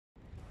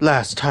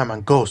Last time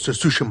on Ghost of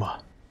Tsushima.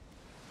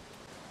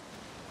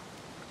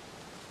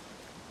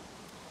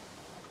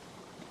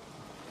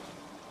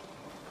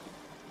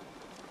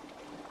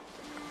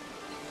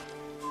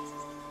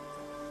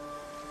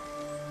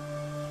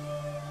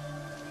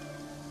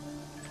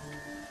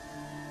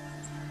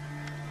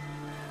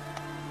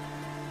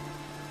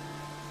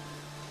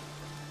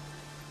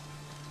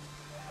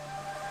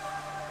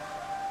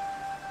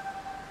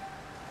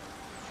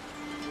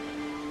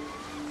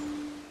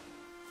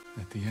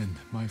 At the end,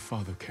 my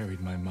father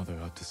carried my mother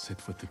out to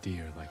sit with the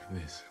deer like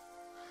this.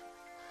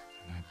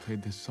 And I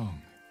played this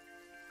song.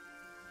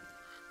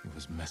 It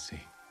was messy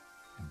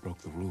and broke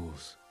the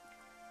rules.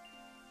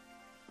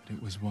 But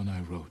it was one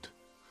I wrote.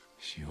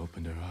 She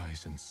opened her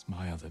eyes and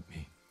smiled at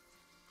me.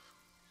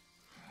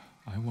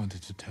 I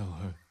wanted to tell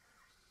her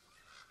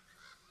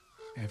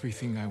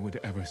everything I would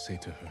ever say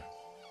to her.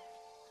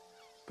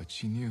 But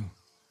she knew.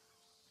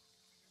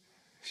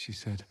 She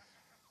said,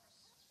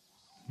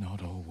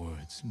 not all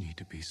words need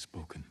to be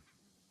spoken.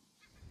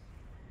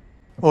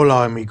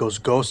 Hola amigos,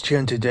 Ghost here,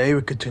 and today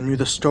we continue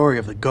the story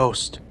of the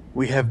ghost.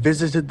 We have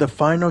visited the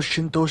final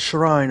Shinto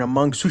shrine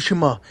among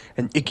Tsushima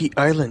and Iki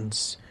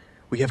Islands.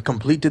 We have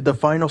completed the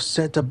final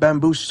set of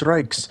bamboo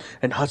strikes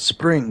and hot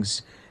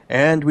springs,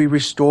 and we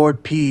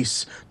restored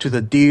peace to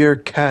the deer,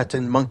 cat,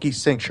 and monkey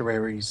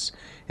sanctuaries.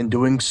 In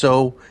doing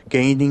so,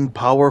 gaining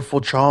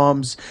powerful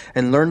charms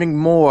and learning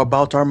more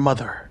about our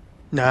mother.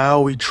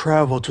 Now we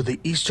travel to the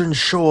eastern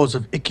shores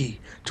of Iki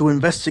to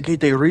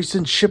investigate a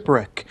recent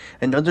shipwreck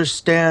and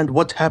understand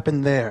what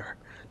happened there.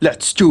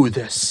 Let's do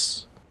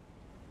this!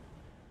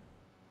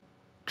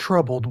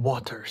 Troubled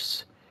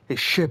waters. A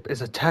ship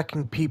is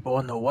attacking people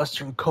on the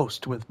western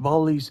coast with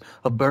volleys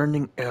of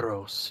burning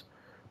arrows.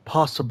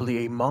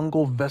 Possibly a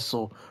Mongol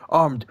vessel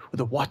armed with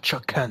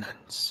Wacha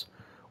cannons.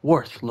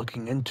 Worth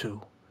looking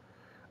into.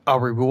 Our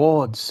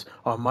rewards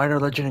are minor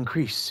legend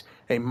increase,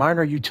 a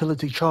minor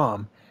utility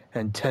charm,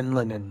 and 10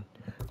 linen.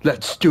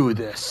 Let's do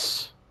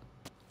this!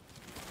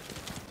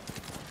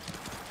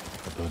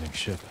 A burning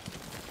ship.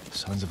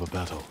 Signs of a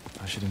battle.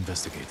 I should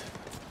investigate.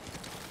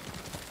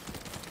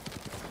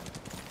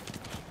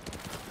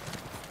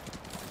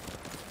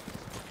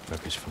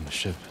 Wreckage from the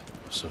ship.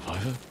 A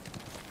survivor?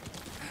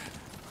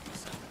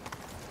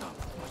 Not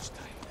much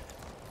time.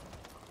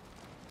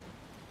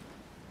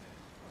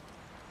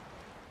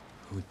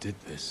 Who did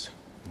this?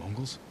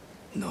 Mongols?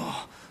 No.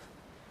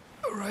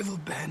 A rival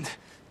band.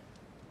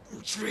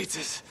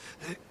 Traitors.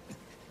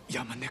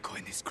 Yamaneko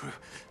and his crew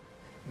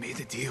made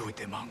a deal with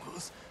the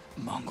Mongols.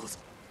 Mongols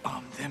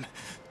armed them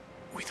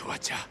with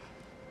Wacha.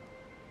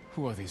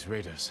 Who are these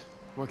raiders?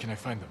 Where can I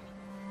find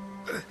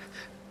them?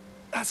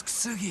 Ask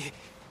Sugi.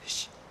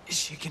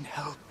 She can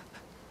help.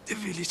 The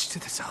village to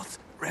the south,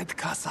 Red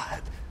Casa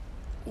had.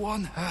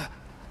 Warn her.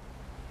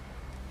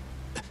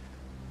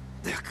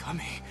 They're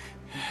coming.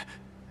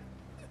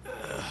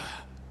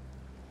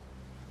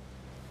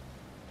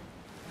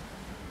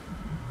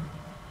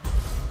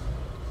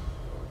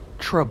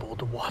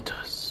 Troubled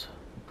waters.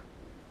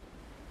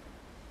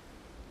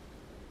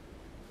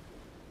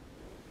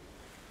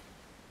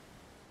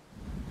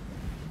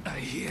 I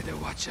hear the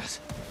Watchers.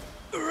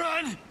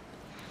 Run!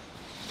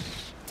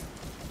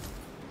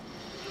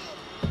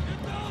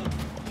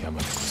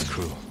 Yamaneko's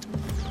crew.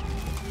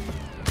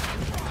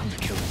 Come to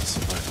kill any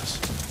survivors.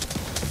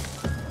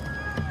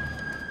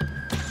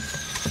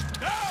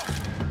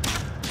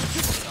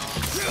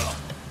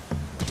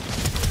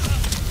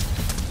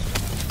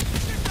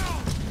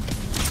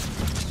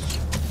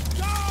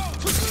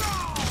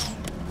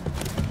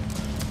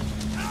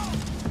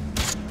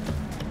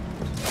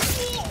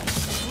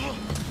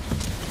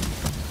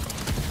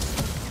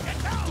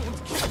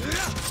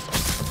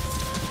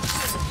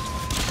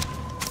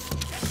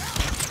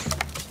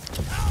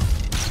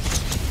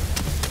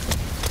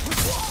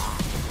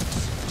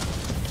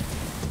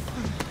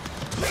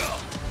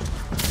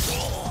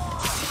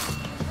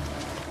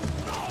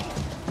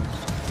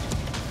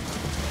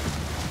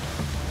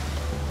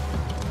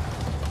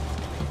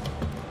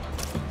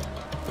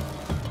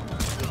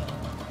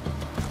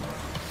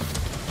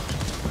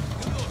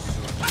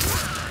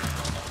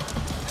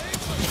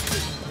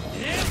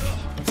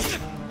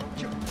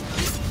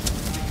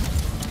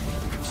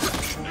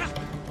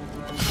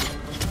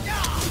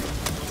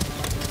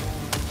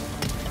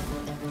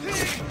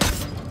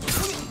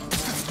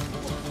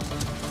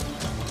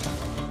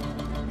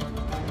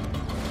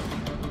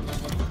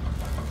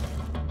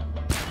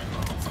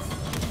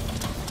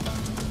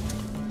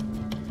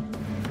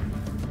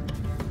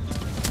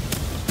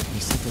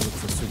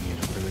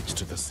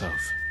 To the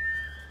south.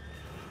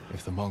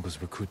 If the Mongols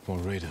recruit more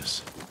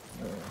raiders.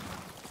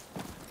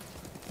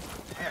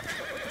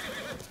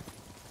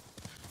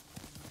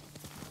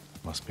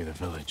 Must be the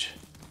village.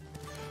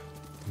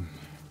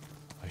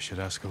 I should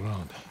ask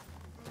around.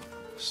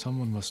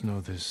 Someone must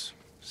know this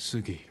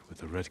Sugi with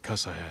the red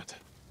casa hat.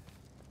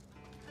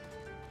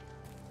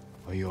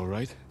 Are you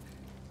alright?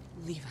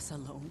 Leave us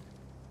alone.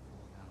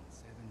 Down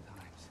 7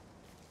 times.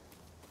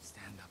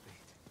 Stand up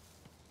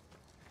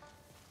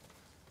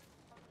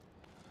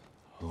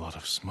 8. A lot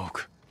of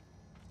smoke.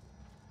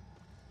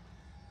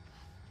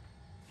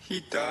 He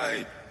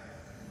died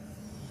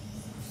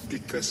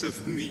because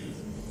of me.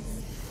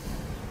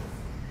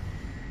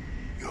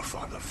 Your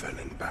father fell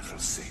in battle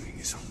saving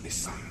his only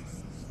son.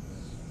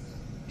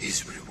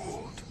 His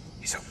reward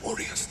is a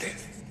warrior's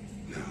death.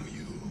 Now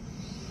you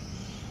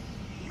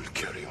will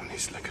carry on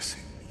his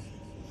legacy.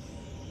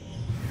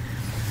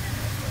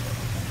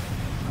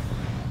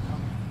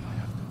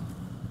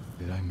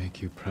 Did I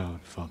make you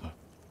proud, Father?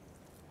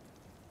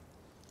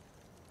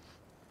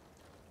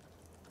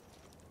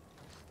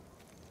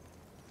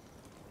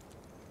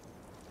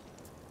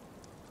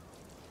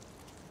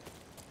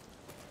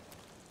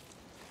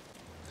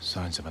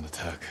 Signs of an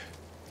attack.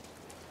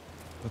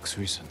 Looks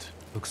recent.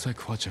 Looks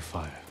like Watcher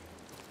fire.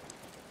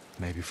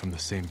 Maybe from the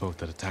same boat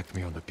that attacked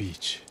me on the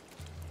beach.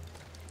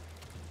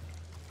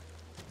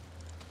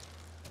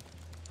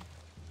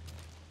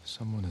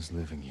 Someone is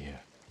living here.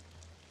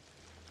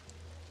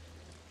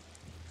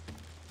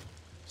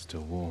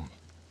 Still warm.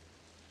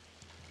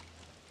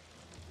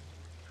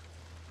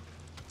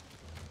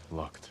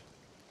 Locked.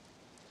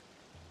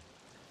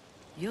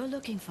 You're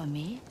looking for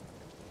me?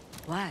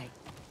 Why?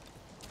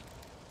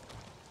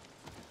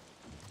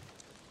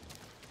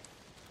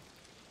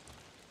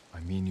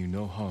 I mean you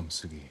no harm,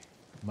 Sugi.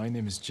 My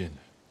name is Jin.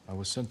 I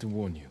was sent to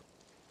warn you.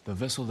 The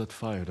vessel that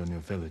fired on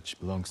your village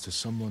belongs to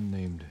someone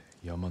named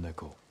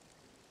Yamaneko.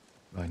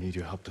 I need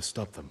your help to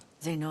stop them.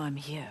 They know I'm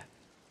here.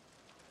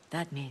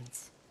 That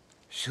means...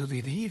 Should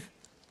we leave?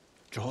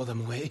 Draw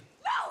them away?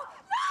 No!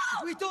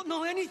 No! We don't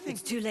know anything!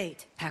 It's too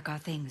late. Pack our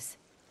things.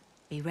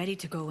 Be ready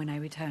to go when I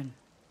return.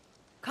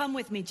 Come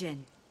with me,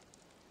 Jin.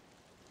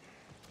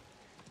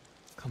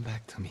 Come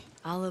back to me.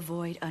 I'll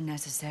avoid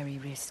unnecessary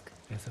risk.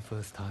 There's a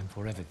first time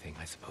for everything,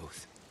 I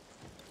suppose.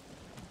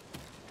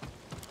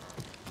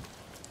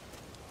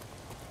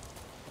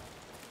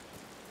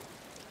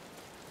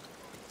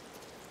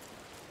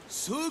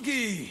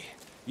 Sugi!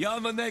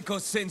 Yamaneko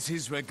sends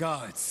his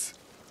regards.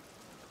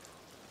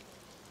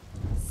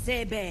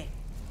 Sebe,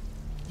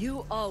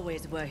 you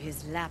always were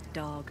his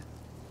lapdog.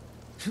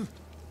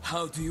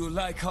 How do you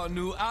like our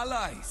new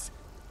allies?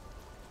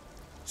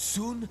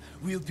 Soon,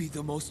 we'll be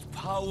the most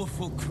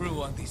powerful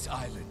crew on this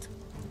island.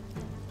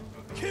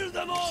 Kill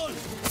them all!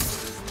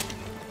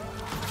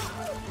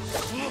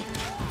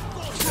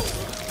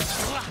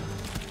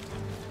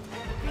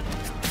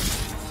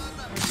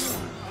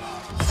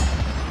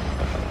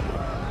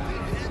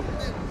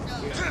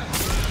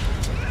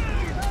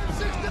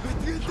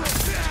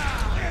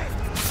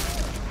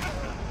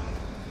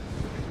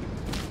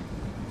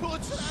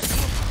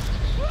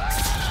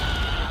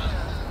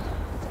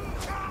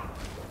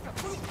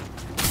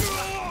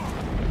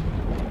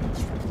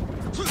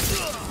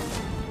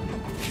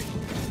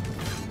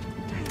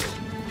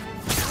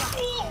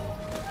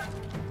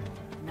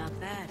 Not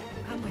bad.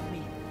 Come with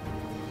me.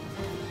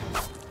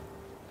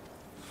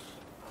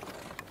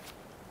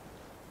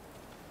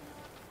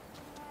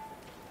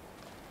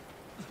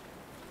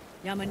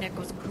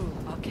 Yamaneko's crew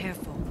are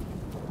careful,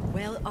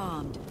 well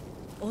armed,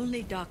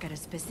 only dock at a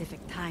specific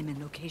time and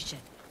location.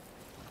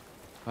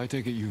 I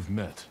take it you've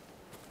met.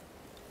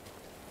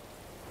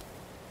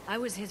 I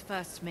was his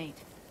first mate,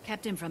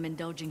 kept him from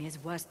indulging his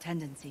worst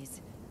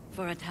tendencies,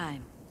 for a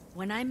time.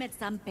 When I met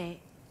Sanpei,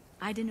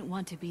 I didn't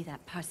want to be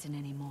that person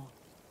anymore.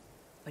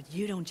 But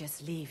you don't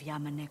just leave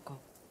Yamaneko.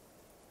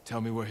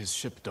 Tell me where his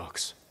ship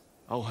docks.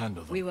 I'll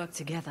handle them. We work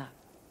together,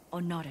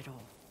 or not at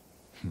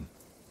all.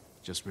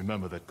 Just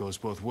remember that goes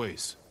both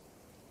ways.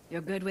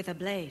 You're good with a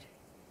blade.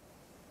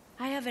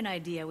 I have an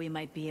idea we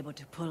might be able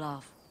to pull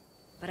off,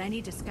 but I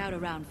need to scout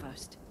around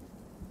first.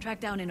 Track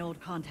down an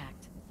old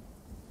contact.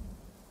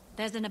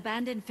 There's an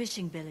abandoned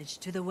fishing village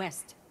to the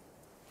west.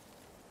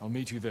 I'll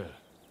meet you there.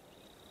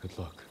 Good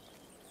luck.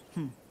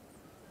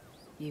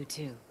 You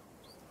too.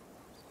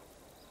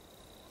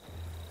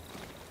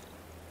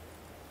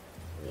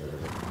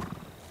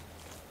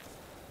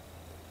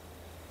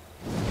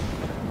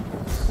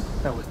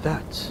 And with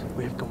that,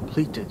 we have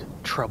completed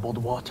Troubled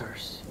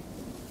Waters.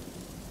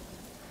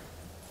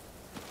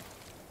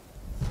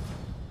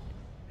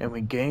 And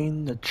we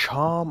gain the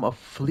Charm of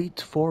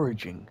Fleet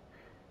Foraging.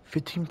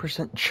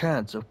 15%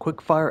 chance of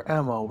quickfire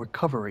ammo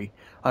recovery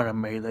on a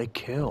melee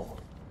kill.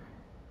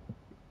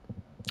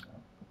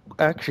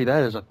 Actually,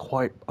 that is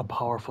quite a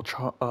powerful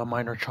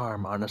minor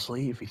charm,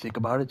 honestly, if you think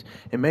about it.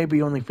 It may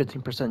be only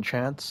 15%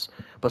 chance,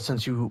 but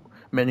since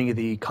many of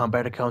the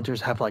combat encounters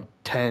have like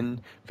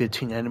 10,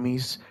 15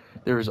 enemies,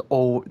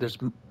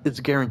 it's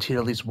guaranteed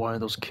at least one of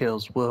those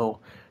kills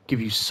will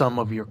give you some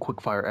of your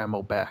quickfire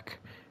ammo back.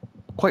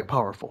 Quite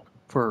powerful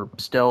for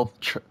stealth,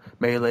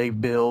 melee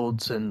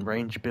builds, and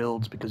range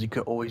builds, because you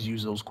could always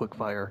use those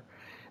quickfire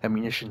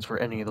ammunitions for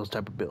any of those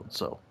type of builds,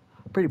 so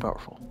pretty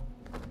powerful.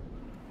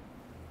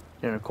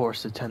 And of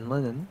course the 10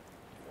 linen.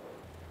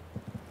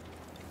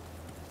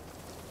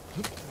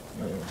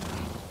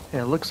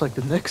 And it looks like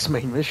the next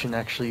main mission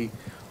actually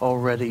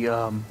already,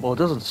 well, it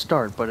doesn't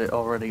start, but it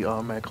already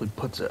automatically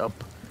puts it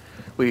up.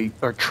 We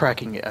are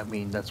tracking it, I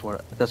mean, that's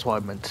what I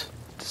meant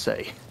to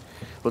say.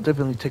 We'll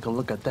definitely take a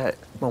look at that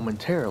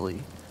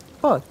momentarily.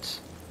 But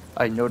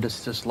I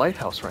noticed this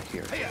lighthouse right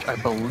here, which I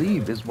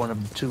believe is one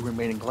of the 2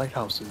 remaining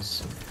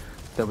lighthouses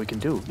that we can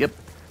do. Yep,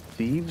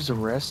 Thieves,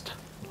 Rest,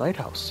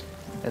 Lighthouse.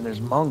 And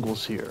there's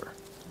Mongols here.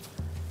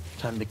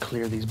 Time to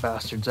clear these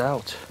bastards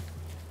out.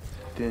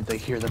 Didn't they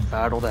hear the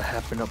battle that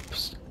happened up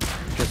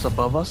just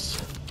above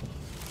us?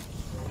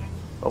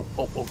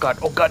 Oh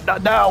god,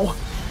 not now!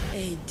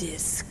 A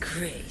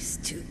disgrace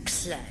to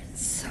clan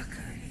sucker.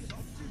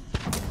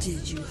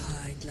 Did you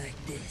hide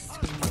like this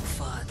when your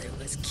father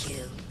was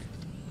killed?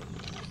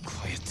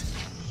 Quiet.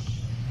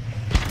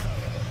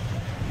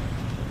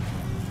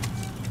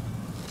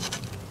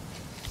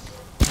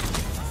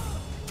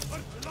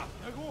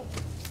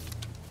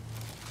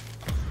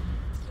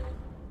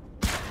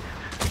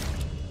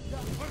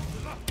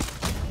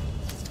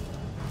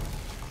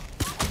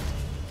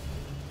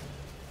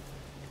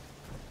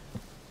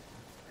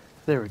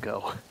 There we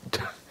go.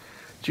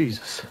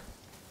 Jesus.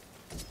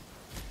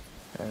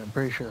 And I'm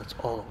pretty sure that's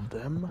all of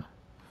them.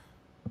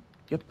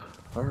 Yep,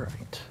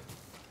 alright.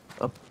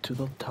 Up to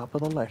the top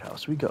of the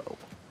lighthouse we go.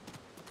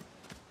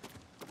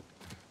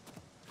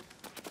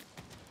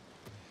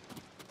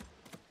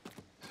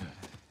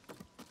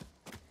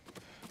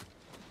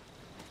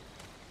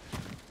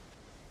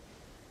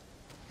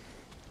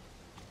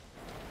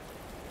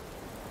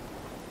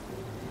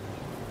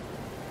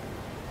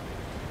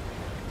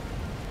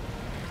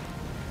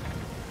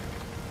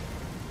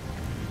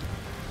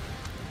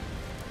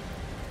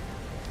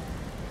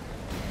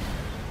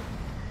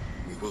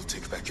 We'll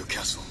take back your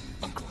castle,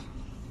 Uncle.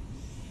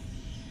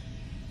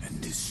 And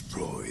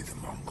destroy the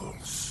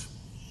Mongols.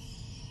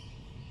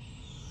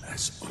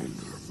 As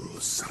honorable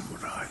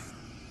samurai.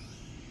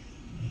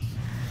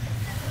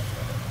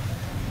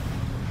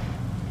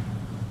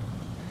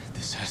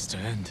 This has to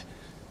end.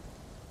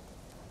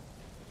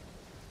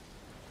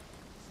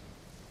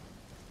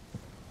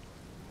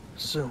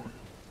 Soon.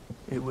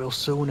 It will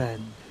soon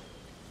end.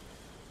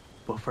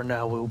 But for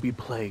now we'll be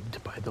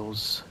plagued by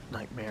those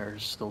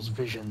nightmares, those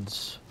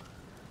visions.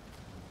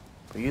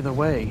 But either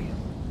way,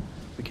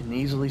 we can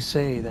easily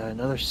say that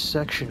another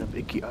section of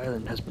Iki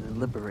Island has been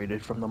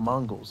liberated from the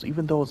Mongols,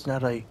 even though it's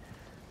not a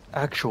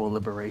actual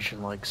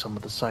liberation like some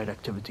of the side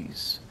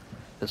activities.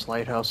 This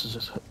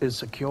lighthouse is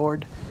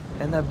secured,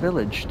 and that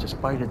village,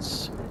 despite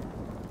its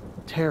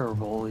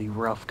terribly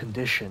rough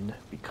condition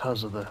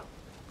because of the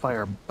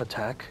fire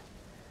attack,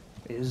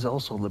 is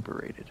also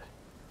liberated.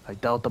 I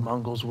doubt the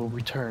Mongols will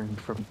return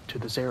to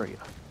this area.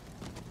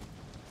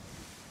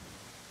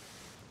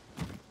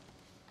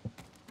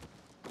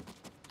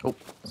 Oh,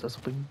 is that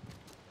something?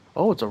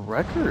 Oh, it's a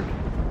record!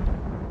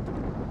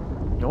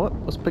 You know what?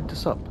 Let's pick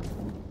this up.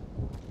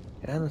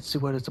 And let's see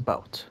what it's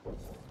about.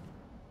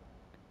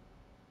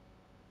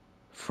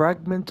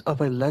 Fragment of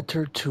a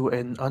Letter to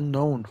an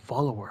Unknown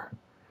Follower.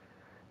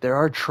 There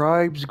are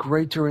tribes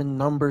greater in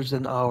numbers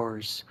than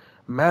ours,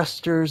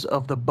 masters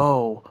of the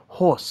bow,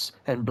 horse,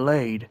 and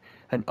blade,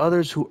 and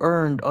others who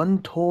earned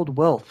untold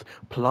wealth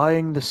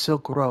plying the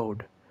Silk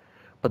Road.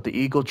 But the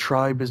Eagle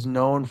tribe is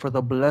known for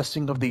the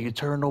blessing of the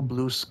eternal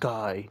blue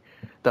sky,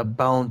 the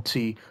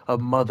bounty of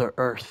Mother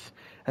Earth,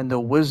 and the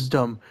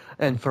wisdom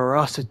and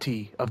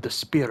ferocity of the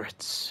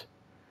spirits.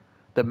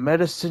 The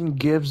medicine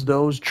gives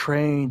those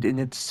trained in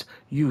its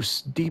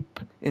use deep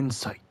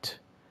insight.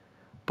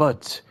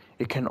 But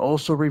it can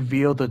also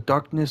reveal the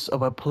darkness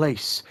of a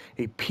place,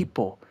 a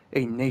people,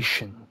 a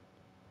nation.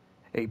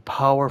 A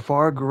power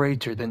far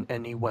greater than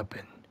any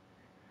weapon.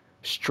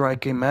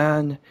 Strike a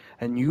man,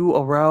 and you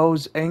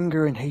arouse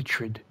anger and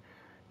hatred.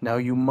 Now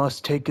you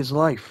must take his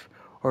life,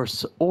 or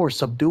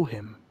subdue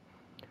him.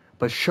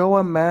 But show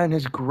a man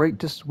his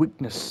greatest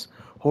weakness,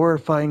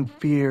 horrifying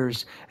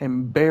fears,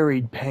 and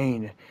buried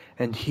pain,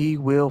 and he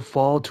will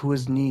fall to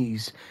his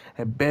knees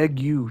and beg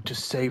you to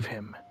save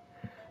him.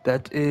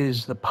 That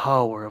is the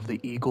power of the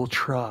Eagle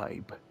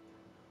tribe.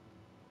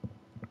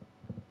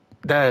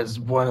 That is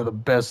one of the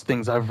best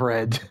things I've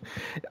read.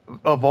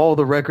 Of all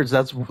the records,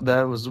 that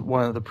was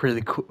one of the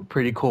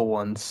pretty cool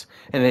ones,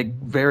 and it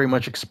very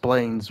much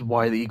explains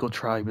why the Eagle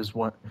tribe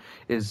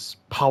is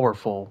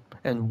powerful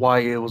and why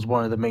it was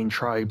one of the main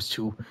tribes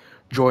to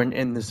join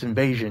in this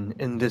invasion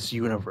in this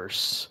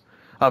universe.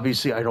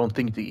 Obviously, I don't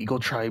think the Eagle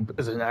tribe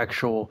is an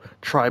actual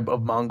tribe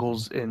of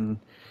Mongols in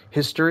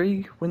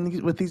history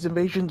with these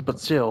invasions, but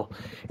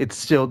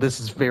this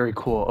is very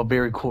cool, a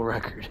very cool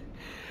record.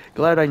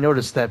 Glad I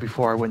noticed that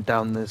before I went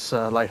down this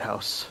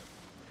lighthouse.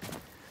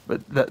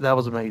 But that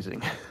was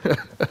amazing.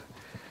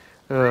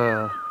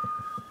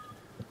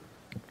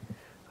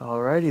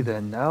 Alrighty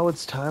then, now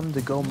it's time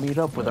to go meet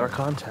up with our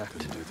contact.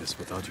 Couldn't do this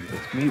without you.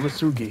 Let's meet with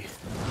Sugi.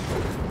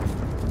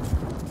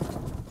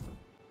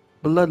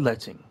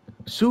 Bloodletting.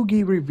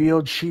 Sugi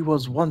revealed she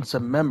was once a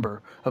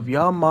member of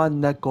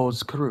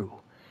Neko's crew,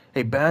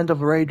 a band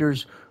of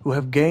raiders who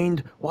have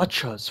gained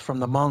Wachas from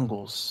the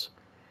Mongols.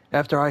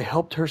 After I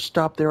helped her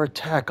stop their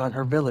attack on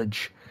her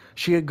village,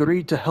 she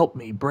agreed to help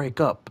me break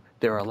up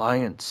their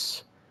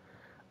alliance.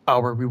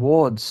 Our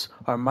rewards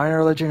are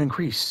minor legend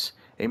increase,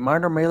 a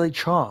minor melee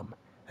charm,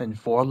 and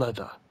 4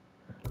 leather.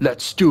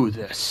 Let's do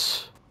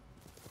this!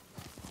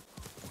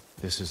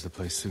 This is the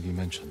place Sugi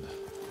mentioned.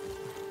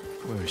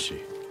 Where is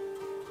she?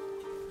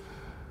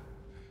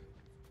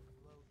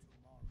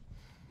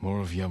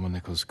 More of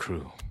Yamaneko's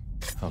crew.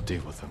 I'll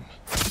deal with them.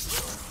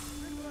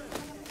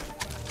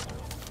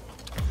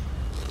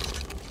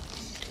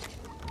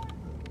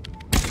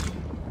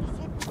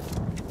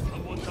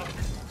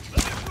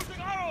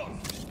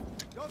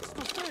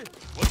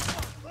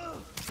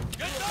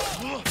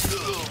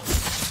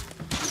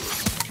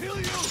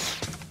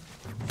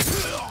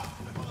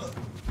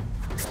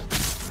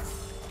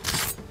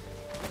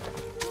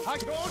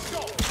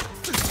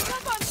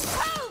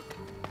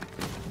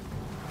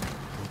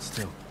 Hold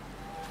still.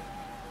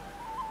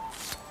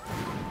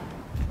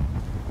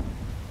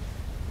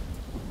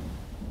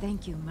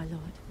 Thank you, my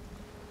lord.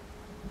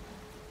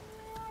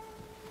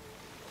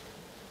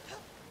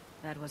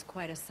 That was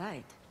quite a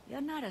sight.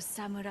 You're not a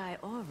samurai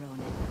or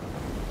ronin.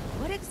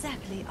 What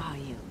exactly are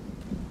you?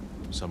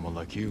 Someone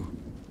like you,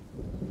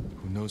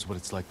 who knows what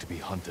it's like to be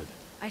hunted.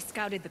 I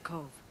scouted the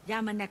cove.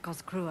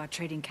 Yamaneko's crew are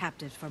trading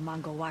captives for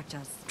Mongol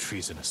watchers.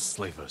 Treasonous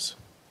slavers.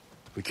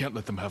 We can't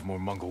let them have more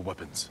Mongol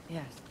weapons.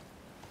 Yes.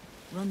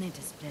 We'll need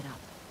to split up.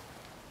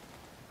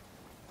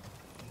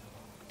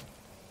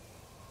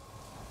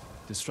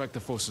 Distract the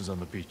forces on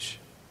the beach.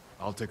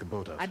 I'll take a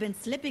boat out. I've been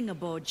slipping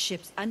aboard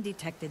ships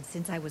undetected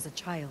since I was a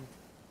child.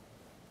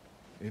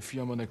 If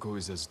Yamaneko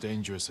is as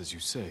dangerous as you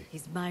say...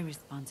 He's my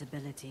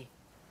responsibility.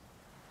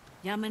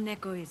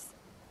 Yamaneko is...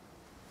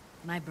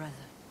 my brother.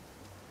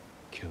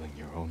 Killing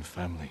your own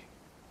family.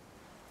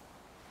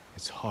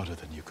 It's harder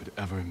than you could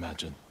ever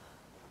imagine.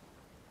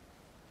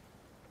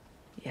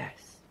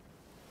 Yes.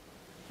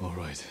 All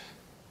right.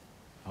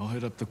 I'll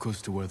head up the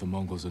coast to where the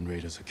Mongols and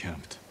raiders are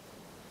camped.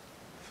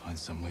 Find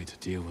some way to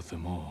deal with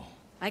them all.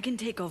 I can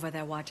take over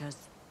their watchers.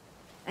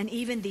 And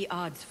even the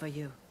odds for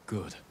you.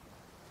 Good.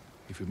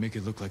 If we make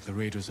it look like the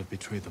raiders have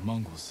betrayed the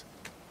Mongols,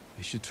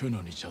 they should turn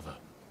on each other.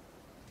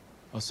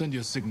 I'll send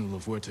you a signal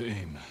of where to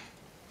aim.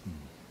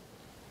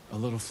 A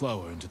little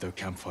flour into their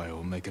campfire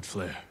will make it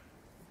flare.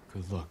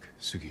 Good luck,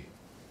 Sugi.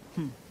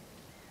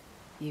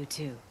 You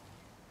too.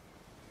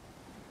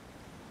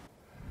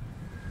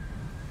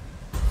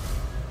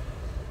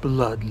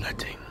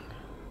 Bloodletting.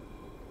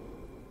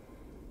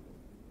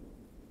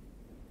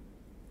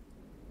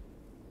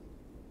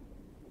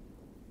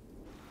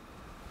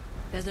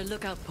 There's a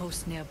lookout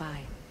post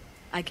nearby.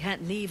 I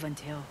can't leave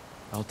until...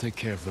 I'll take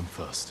care of them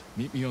first.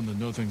 Meet me on the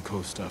northern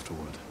coast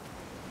afterward.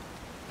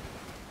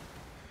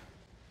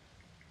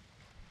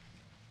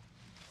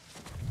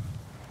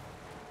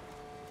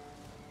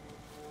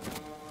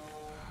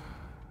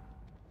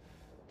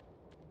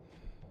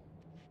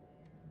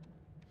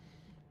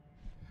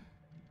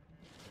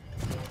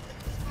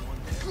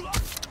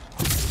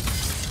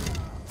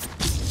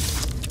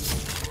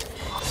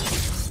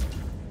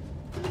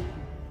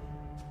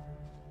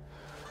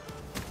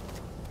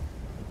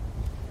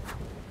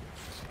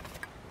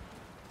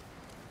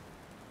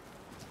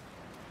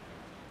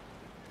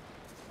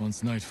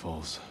 Once night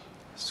falls,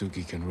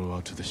 Sugi can row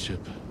out to the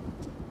ship.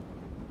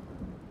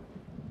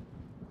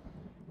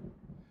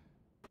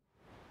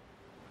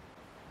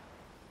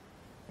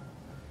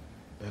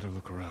 Better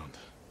look around.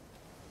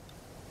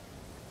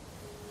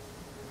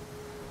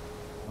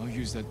 I'll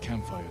use that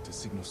campfire to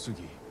signal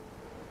Sugi.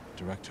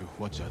 Direct her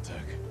Hwacha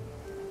attack.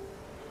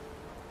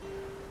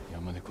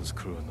 Yamaneko's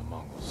crew and the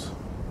Mongols,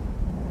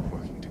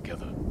 working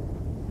together.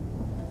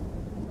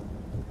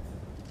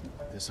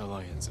 This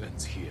alliance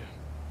ends here.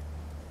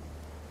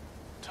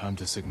 Time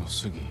to signal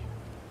Sugi.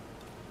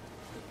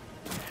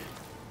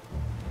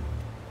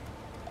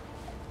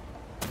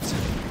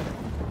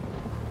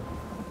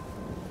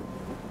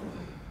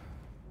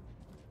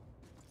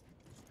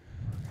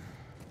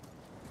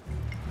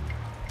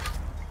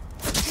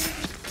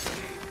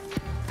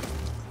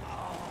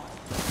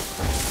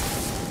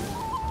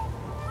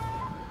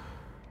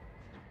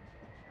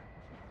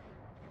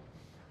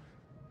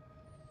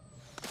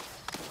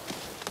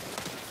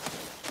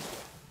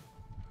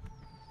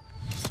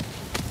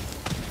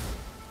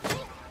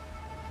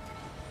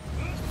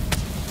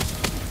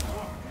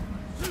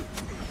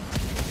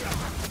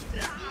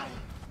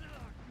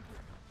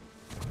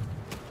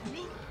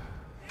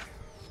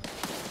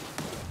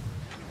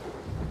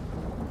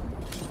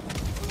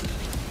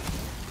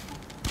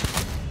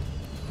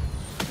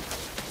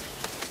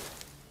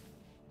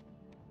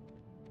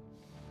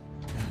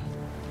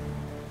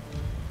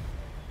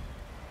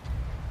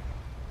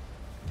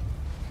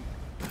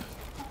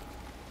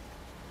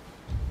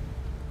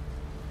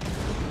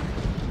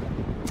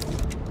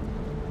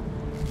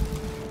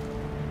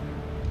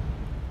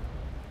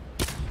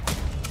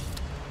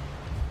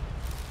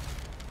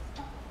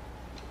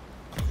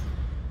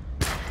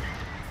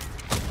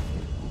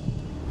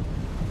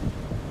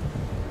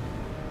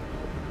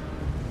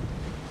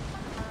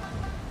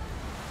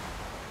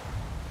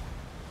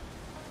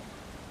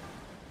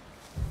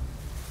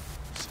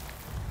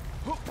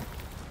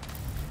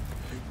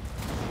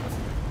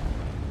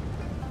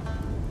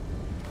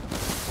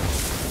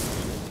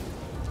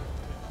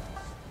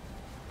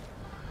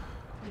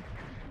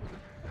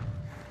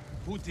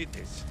 did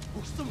this.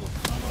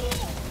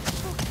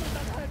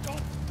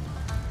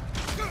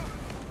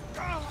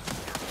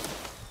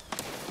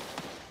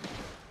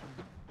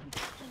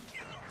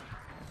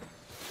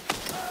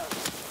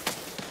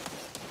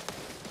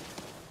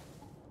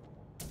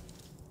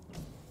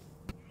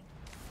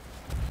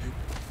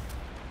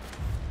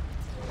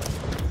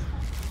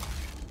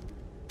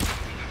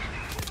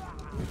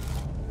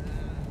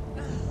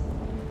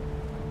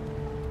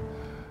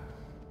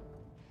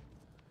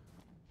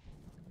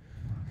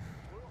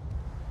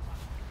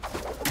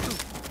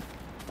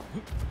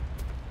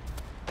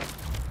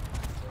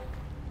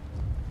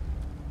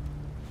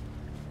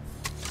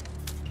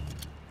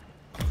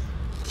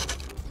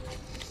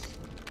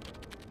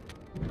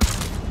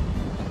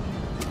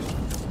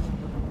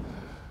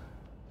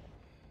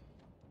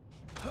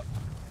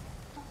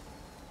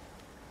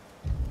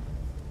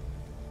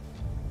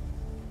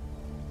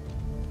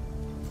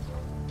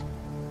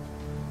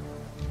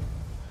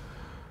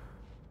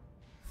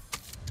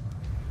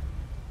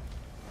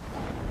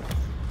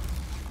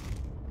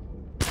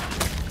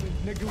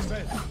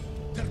 Negusel,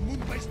 der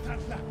Mund bei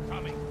Stadler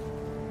coming.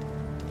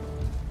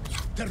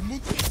 Der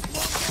Mund ist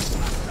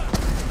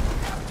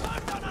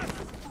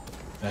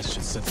That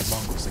should set the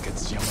Mongols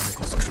against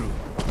Yamaniko's crew.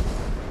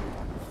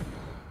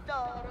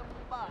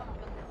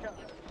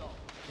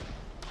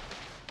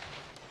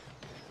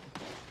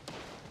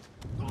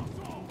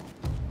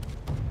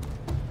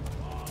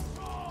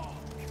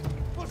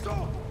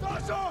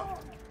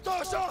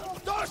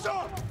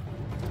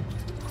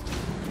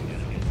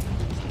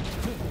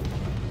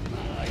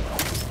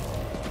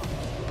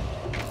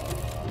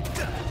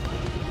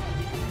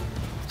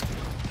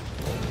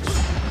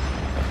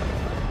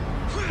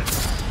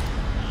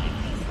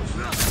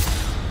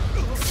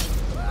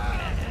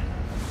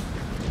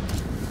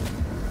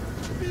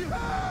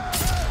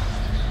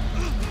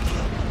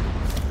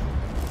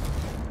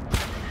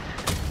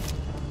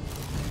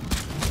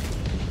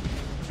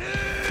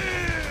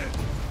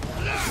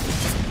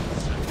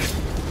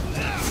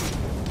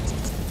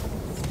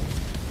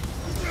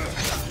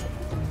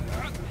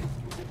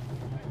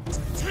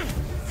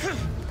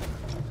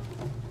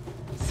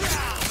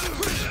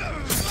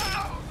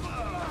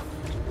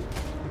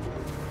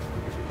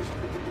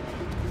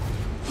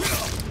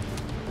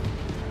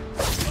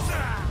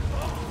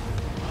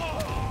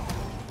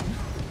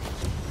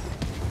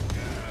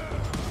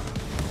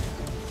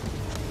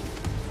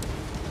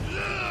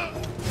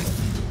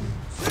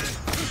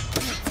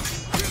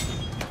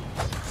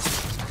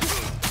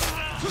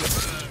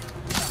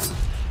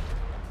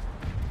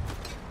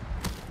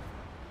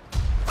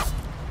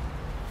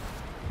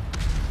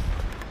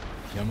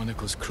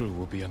 Yamaniko's crew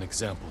will be an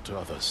example to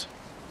others.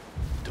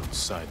 Don't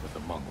side with the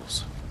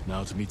Mongols.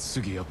 Now to meet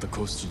Sugi up the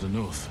coast to the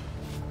north.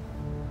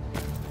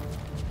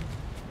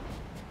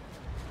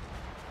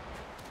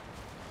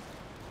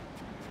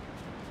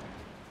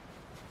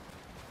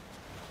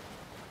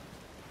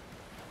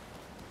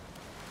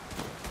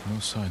 No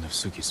sign of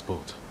Sugi's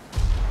boat.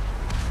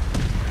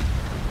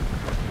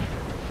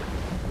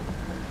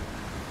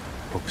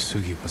 Hope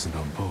Sugi wasn't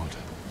on board.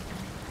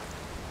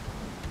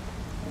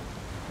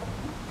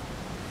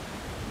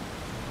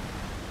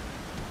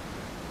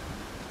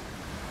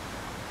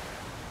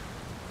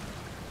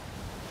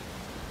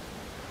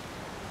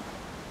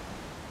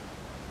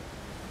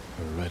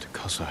 A red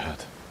Kasa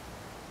hat.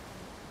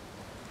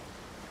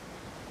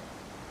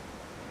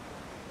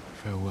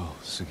 Farewell,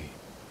 Sugi.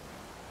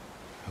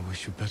 I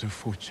wish you better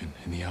fortune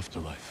in the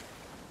afterlife.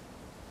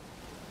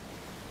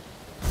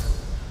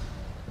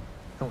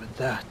 And with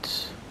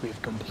that, we've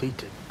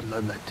completed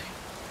Bloodletting.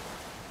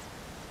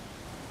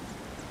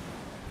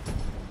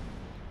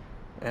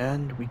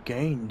 And we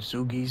gain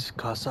Sugi's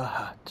Kasa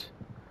hat.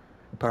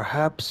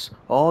 Perhaps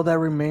all that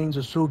remains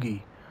of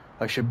Sugi,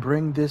 I should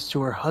bring this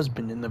to her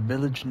husband in the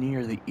village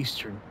near the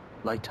eastern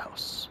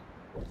Lighthouse.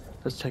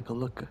 Let's take a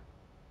look.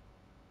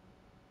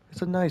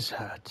 It's a nice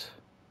hat.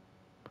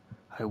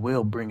 I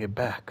will bring it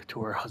back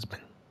to her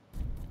husband.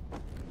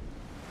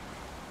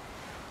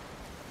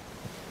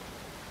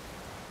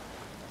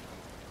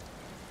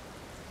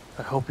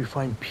 I hope you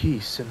find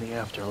peace in the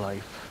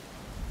afterlife.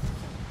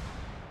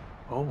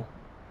 Oh.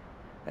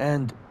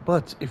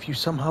 But if you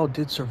somehow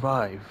did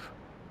survive,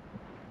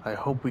 I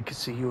hope we can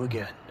see you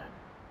again.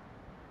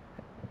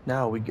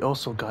 Now we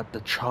also got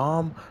the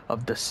charm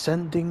of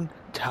descending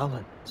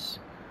talons.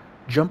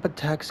 Jump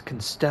attacks can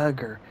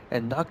stagger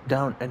and knock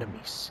down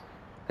enemies.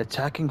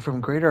 Attacking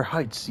from greater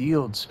heights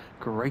yields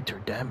greater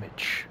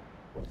damage.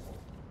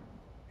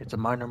 It's a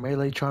minor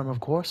melee charm, of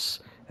course,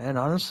 and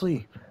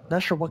honestly,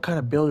 not sure what kind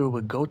of build it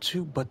would go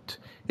to, but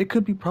it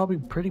could be probably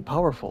pretty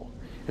powerful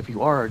if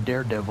you are a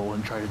daredevil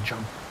and try to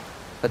jump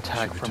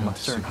attack from a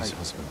certain height.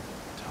 Husband.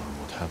 Tell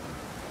him what happened.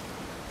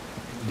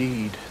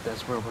 Indeed,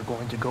 that's where we're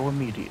going to go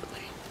immediately.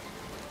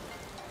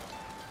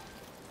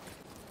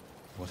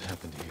 What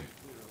happened here?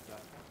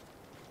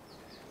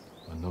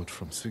 A note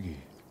from Sugi.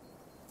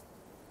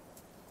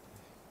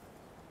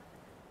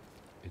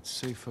 It's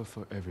safer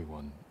for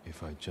everyone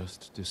if I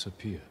just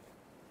disappear.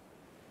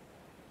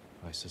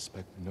 I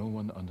suspect no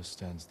one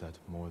understands that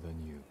more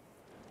than you.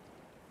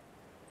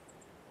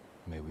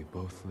 May we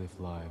both live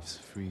lives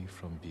free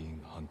from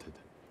being hunted.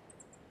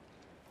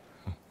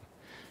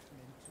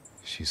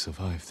 She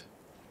survived.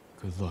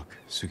 Good luck,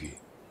 Sugi.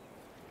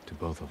 To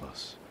both of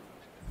us.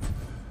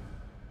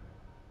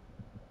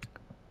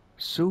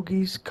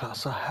 Sugi's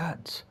casa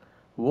hat,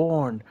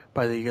 worn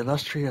by the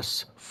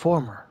illustrious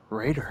former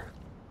raider.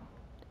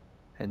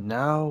 And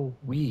now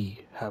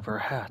we have her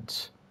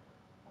hat.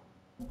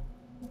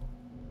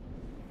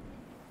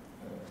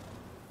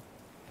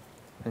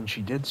 And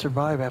she did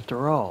survive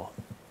after all,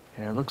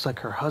 and it looks like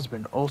her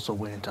husband also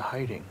went into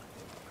hiding.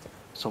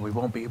 So we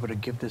won't be able to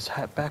give this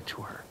hat back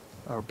to her,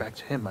 or back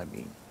to him, I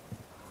mean.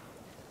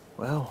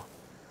 Well,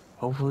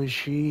 hopefully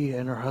she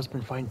and her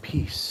husband find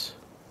peace.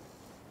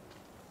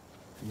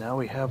 Now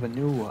we have a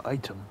new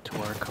item to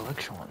our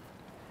collection.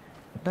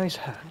 Nice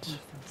hat.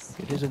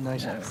 It is a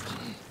nice hat.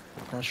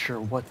 Not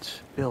sure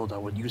what build I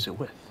would use it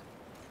with,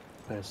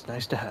 but it's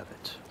nice to have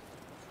it.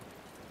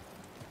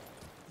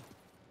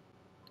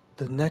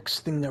 The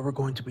next thing that we're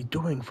going to be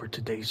doing for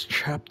today's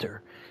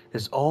chapter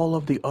is all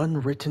of the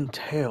unwritten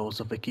tales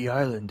of Iki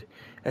Island,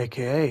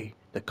 aka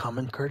the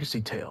Common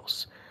Courtesy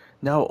Tales.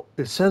 Now,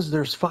 it says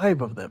there's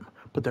 5 of them,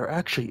 but there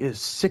actually is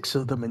 6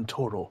 of them in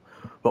total,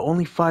 but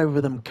only 5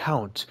 of them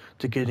count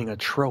to getting a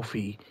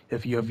trophy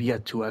if you have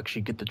yet to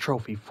actually get the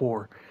trophy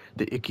for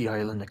the Iki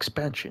Island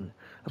expansion.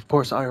 Of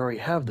course, I already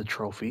have the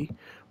trophy,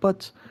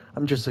 but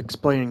I'm just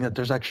explaining that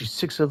there's actually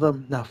 6 of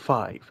them, not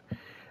 5.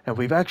 And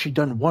we've actually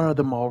done one of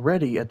them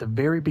already at the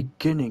very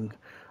beginning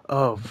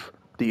of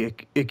the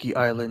Iki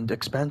Island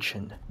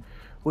expansion,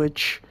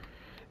 which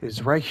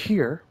is right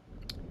here,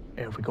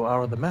 and if we go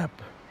out of the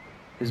map,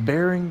 is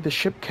burying the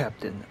ship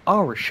captain,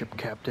 our ship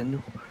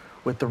captain,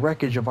 with the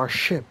wreckage of our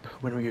ship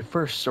when we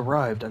first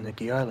arrived on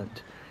Iki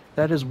Island.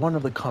 That is one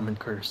of the Common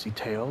Courtesy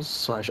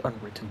Tales /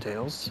 Unwritten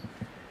Tales.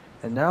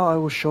 And now I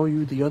will show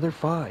you the other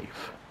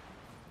 5.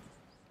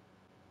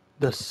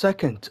 The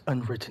second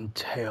Unwritten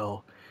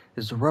Tale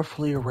is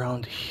roughly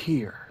around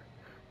here,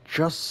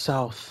 just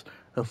south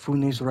of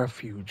Fune's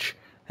Refuge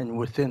and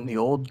within the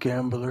Old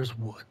Gambler's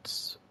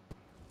Woods.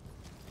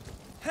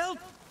 Help!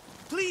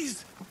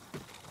 Please!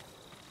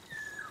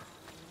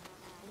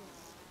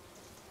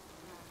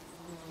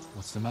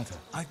 What's the matter?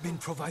 I've been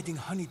providing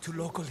honey to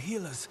local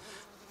healers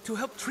to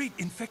help treat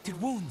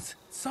infected wounds.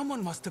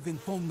 Someone must have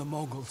informed the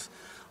Mongols.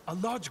 A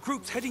large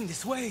group's heading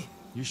this way.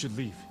 You should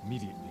leave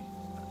immediately.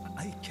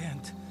 I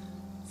can't.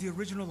 The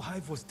original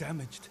hive was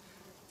damaged.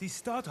 These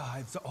starter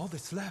hives are all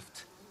that's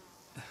left.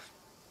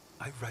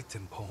 I write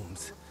them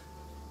poems.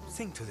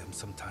 Sing to them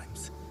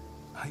sometimes.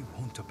 I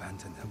won't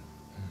abandon them.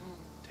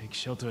 Take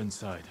shelter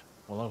inside,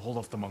 while I hold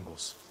off the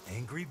Mongols.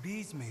 Angry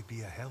bees may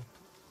be a help.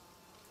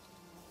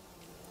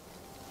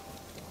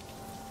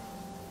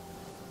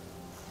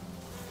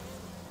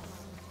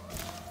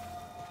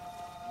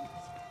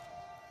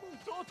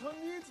 Daughter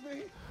needs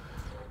me.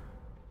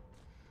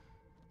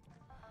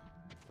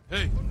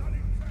 Hey!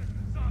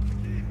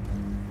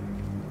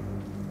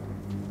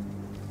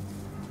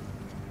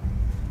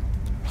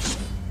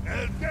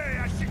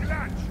 Eldea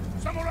Shiglach,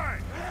 Samurai!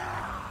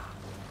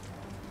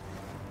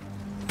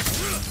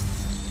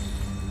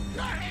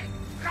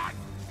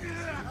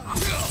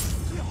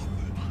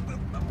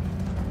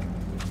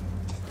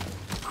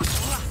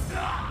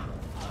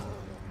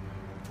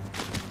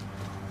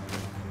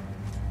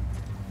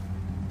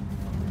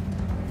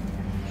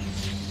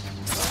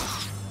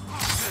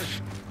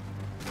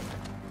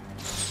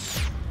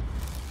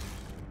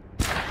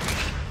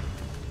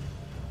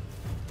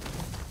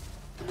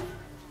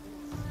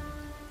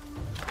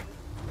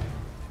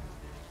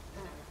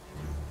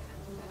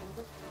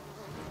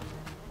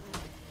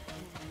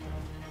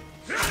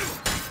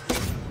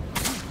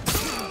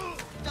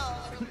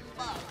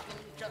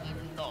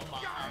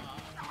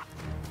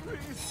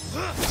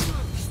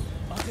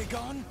 Are they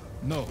gone?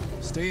 No,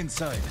 stay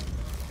inside.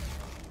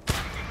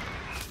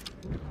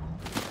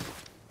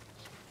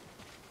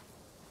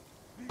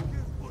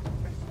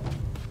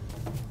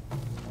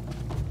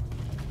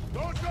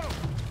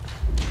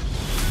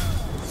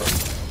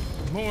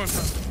 More of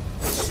them.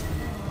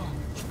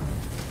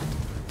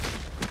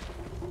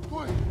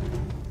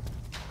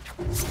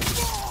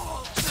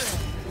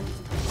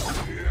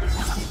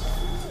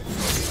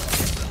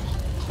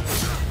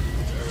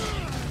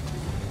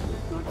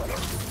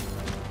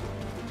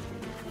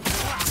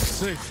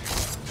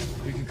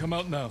 Safe. We can come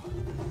out now.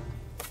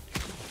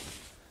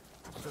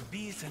 The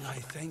bees and I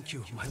thank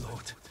you, my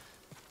lord.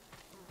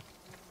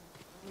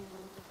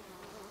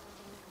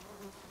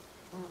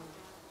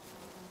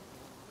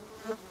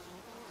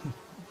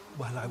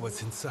 While I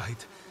was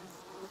inside,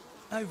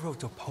 I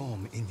wrote a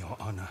poem in your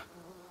honor.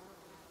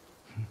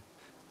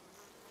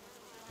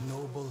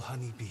 Noble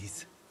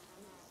honeybees,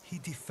 he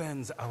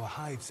defends our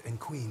hives and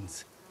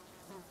queens.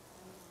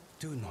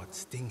 Do not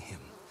sting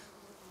him,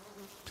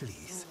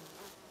 please.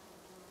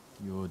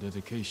 Your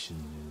dedication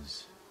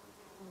is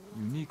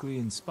uniquely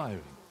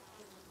inspiring.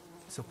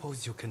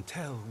 Suppose you can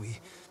tell we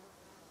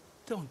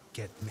don't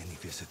get many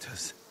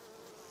visitors.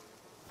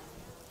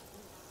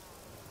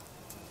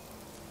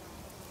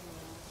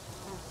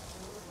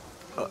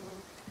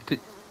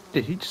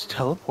 Did he just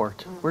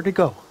teleport? Where'd he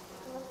go?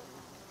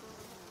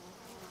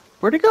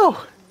 Where'd he go?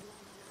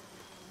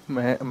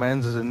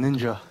 Mans is a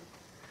ninja.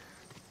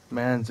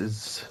 Mans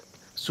is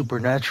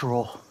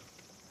supernatural.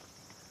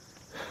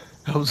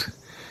 I was...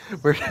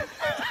 Where...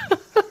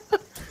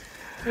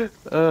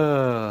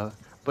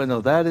 but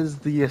no, that is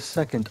the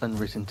second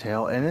unwritten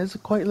tale, and it's a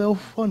quite little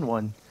fun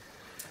one.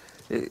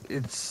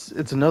 It's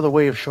another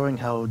way of showing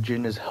how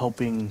Jin is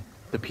helping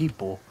the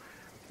people,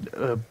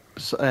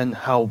 and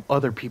how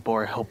other people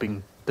are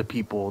helping the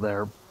people that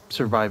are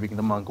surviving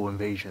the Mongol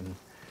invasion.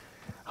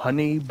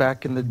 Honey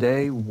back in the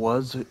day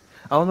was,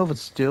 I don't know if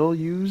it's still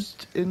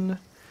used in,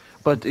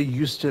 but it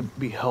used to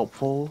be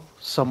helpful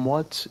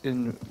somewhat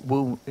in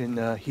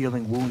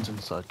healing wounds and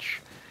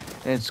such.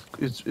 And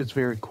it's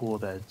very cool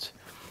that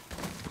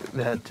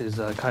is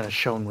kind of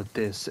shown with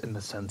this in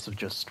the sense of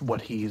just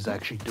what he is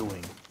actually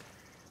doing.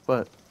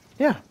 But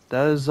yeah,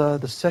 that is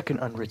the second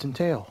unwritten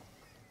tale.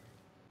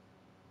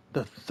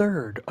 The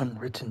third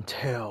unwritten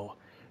tale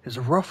is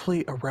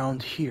roughly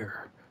around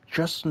here,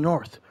 just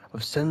north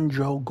of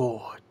Senjo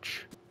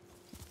Gorge.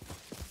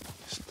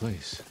 This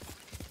place.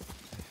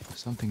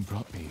 Something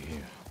brought me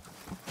here.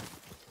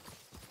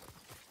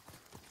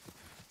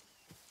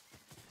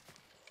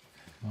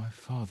 My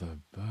father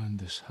burned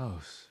this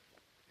house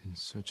in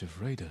search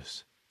of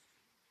raiders.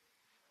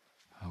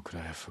 How could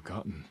I have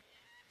forgotten?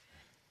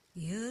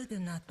 You do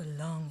not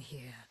belong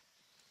here.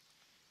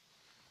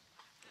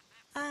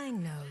 I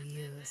know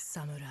you,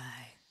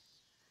 samurai.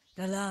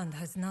 The land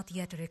has not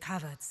yet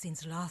recovered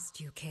since last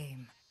you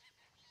came.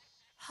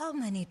 How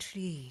many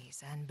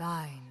trees and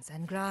vines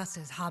and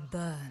grasses have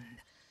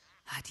burned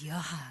at your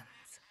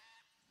hands?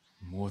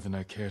 More than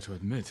I care to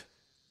admit.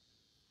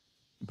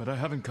 But I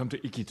haven't come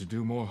to Iki to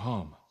do more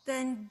harm.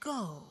 Then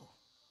go.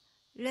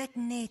 Let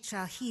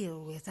nature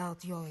heal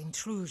without your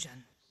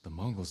intrusion. The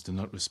Mongols do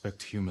not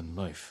respect human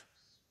life,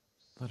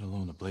 let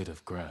alone a blade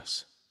of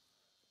grass.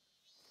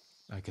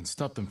 I can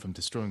stop them from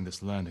destroying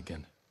this land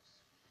again.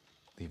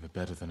 Leave it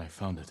better than I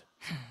found it.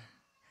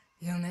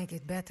 You'll make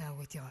it better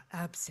with your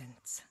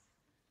absence.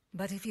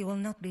 But if you will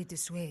not be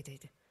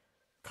dissuaded,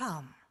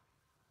 come.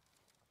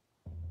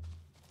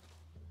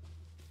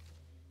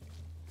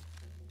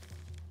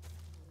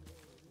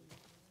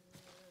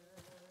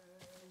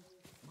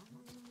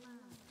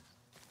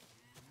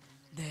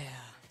 There.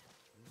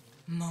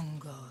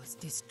 Mongols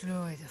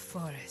destroy the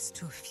forest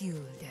to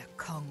fuel their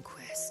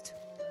conquest.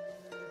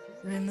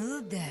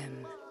 Remove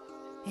them,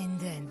 and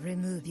then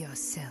remove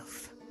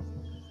yourself.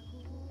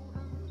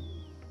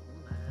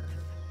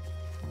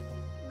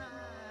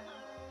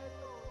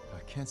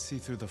 I can't see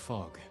through the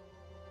fog,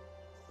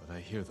 but I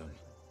hear them.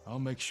 I'll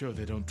make sure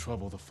they don't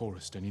trouble the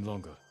forest any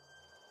longer.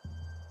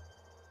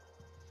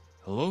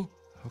 Hello?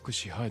 How could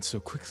she hide so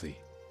quickly?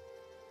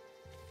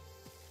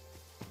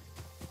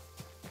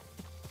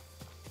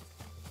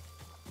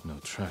 No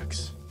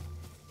tracks.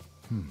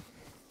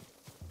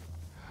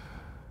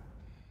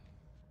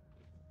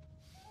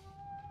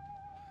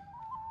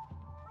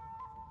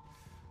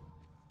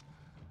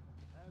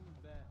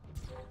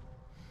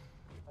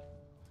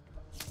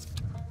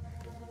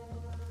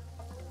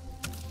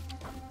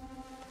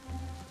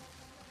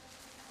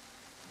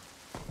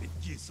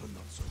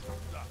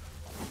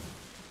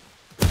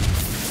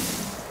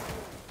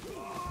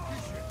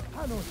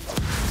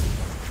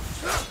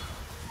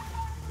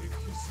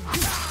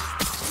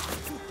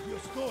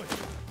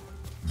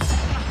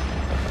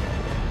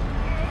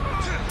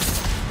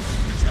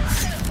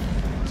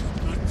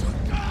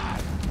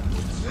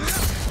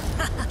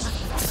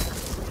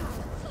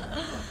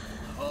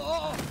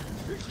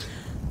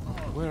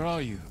 Where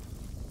are you?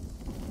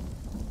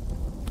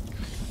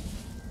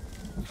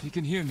 If he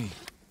can hear me,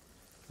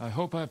 I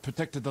hope I have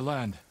protected the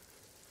land,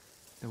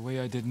 the way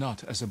I did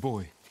not as a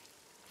boy.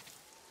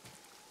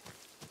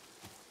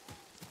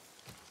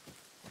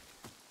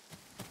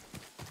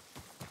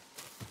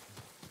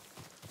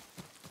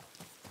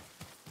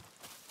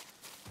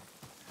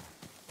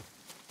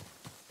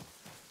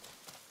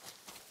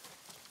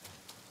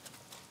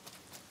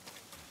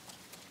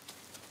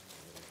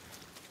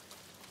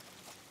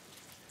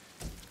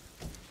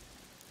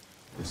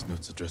 This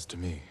note's addressed to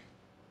me.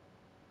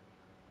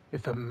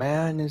 If a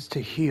man is to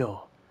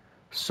heal,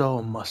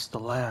 so must the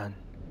land.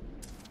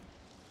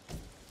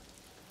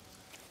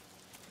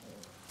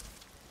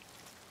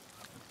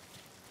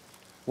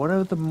 One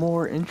of the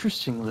more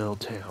interesting little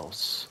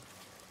tales.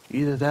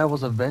 Either that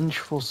was a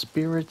vengeful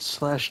spirit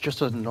slash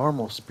just a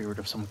normal spirit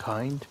of some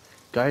kind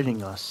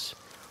guiding us,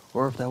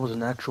 or if that was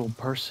an actual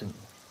person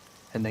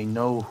and they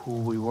know who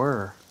we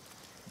were.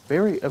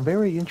 A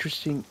very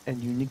interesting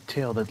and unique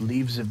tale that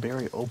leaves it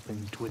very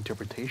open to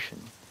interpretation.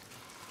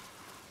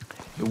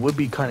 It would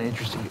be kind of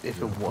interesting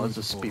if it was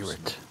a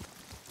spirit.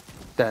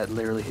 That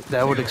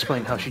would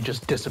explain how she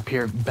just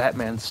disappeared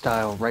Batman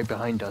style right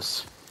behind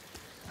us.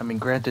 I mean,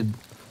 granted,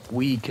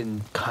 we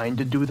can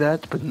kind of do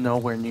that, but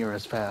nowhere near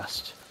as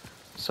fast.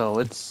 So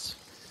it's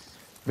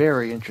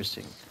very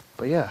interesting.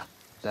 But yeah,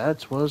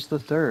 that was the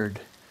third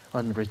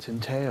unwritten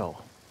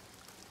tale.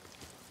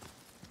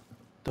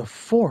 The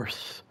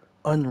fourth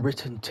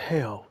unwritten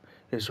tale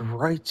is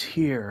right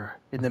here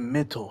in the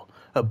middle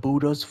of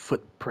Buddha's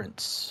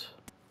footprints.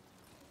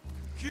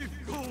 Keep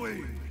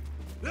going.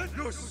 Let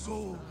your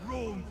soul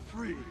roam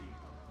free.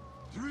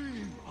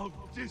 Dream of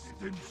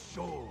distant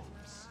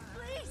shores.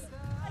 Please,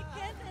 I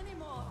can't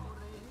anymore.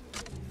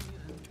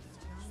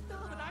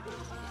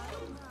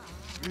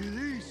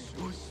 Release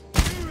your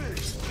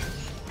spirit.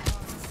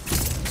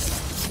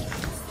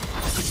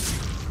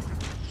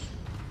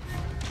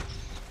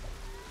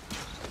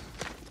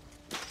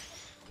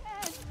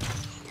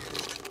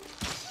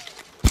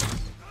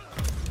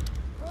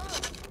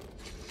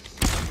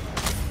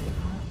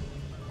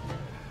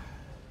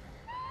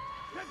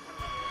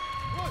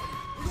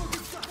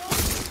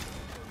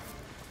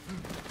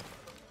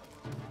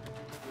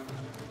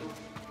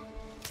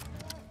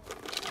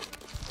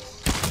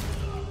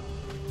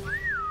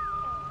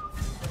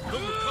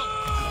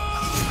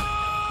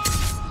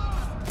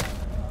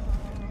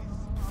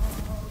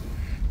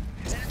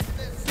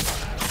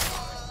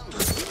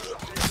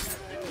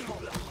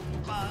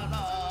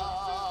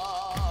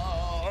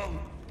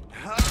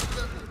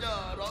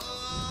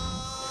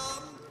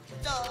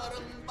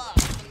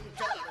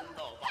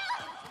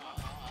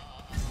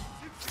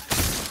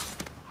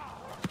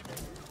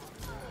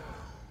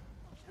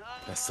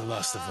 That's the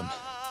last of them.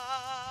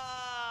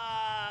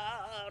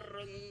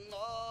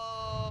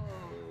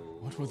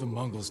 What were the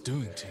Mongols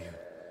doing to you?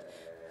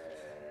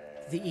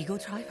 The Eagle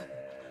tribe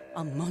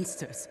are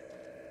monsters.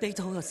 They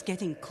told us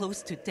getting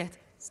close to death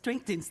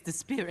strengthens the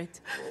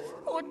spirit.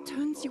 What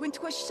turns you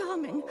into a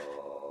shaman?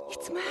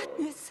 It's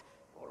madness.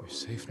 You're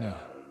safe now.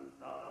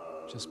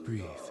 Just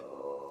breathe.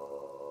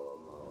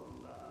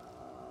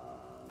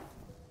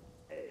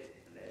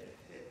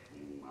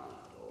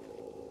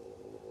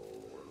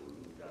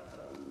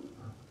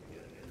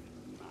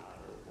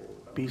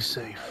 Be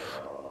safe.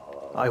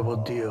 I will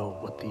deal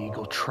with the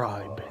Eagle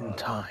tribe in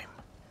time.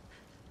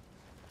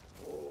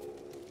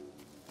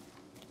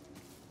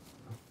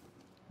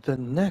 The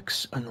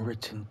next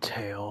unwritten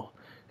tale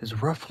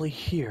is roughly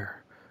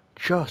here,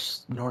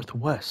 just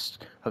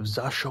northwest of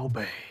Zasho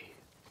Bay.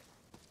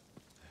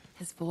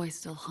 His voice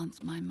still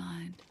haunts my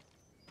mind.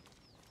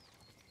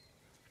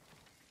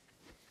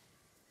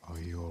 Are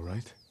you all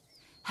right?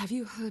 Have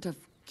you heard of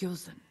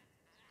Gyozen,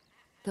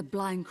 the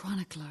blind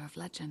chronicler of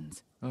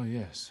legends? Oh,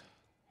 yes.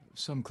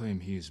 Some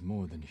claim he is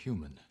more than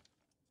human.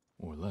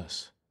 Or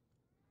less.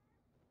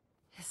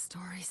 His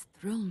stories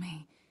thrill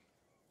me,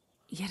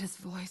 yet his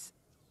voice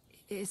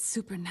is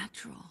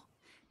supernatural.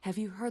 Have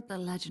you heard the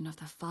legend of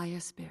the fire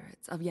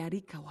spirits of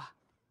Yarikawa?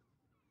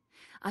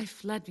 I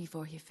fled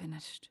before he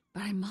finished,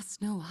 but I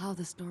must know how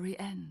the story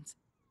ends.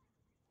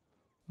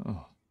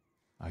 Oh,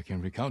 I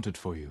can recount it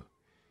for you.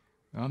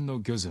 I'm no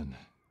Gyozen,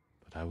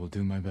 but I will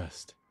do my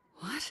best.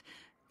 What?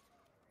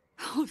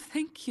 Oh,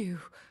 thank you.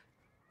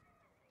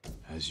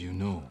 As you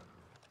know,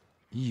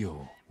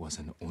 Iyo was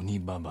an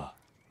Onibaba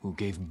who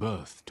gave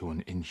birth to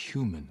an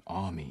inhuman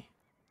army.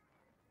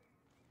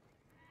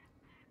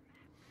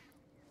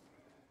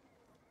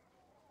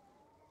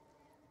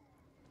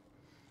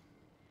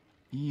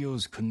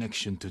 Iyo's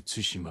connection to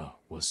Tsushima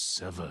was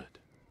severed,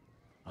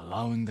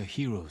 allowing the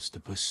heroes to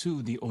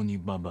pursue the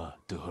Onibaba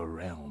to her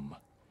realm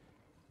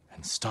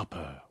and stop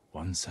her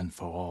once and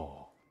for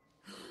all.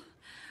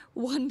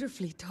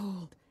 Wonderfully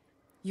told.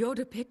 Your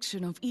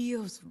depiction of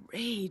Iyo's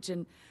rage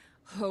and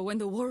when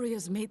the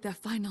warriors made their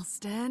final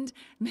stand,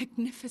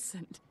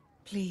 magnificent.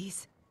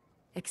 Please,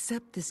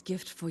 accept this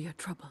gift for your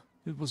trouble.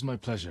 It was my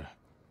pleasure.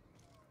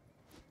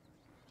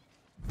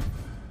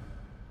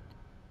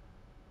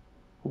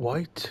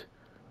 White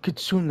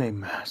kitsune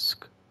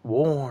mask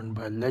worn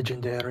by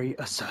legendary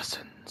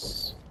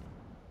assassins.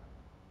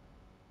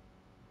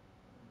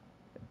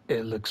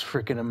 It looks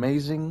freaking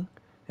amazing,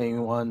 and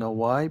you want to know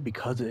why?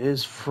 Because it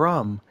is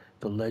from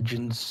the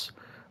Legends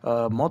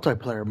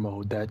multiplayer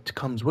mode that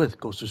comes with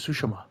Ghost of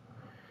Tsushima.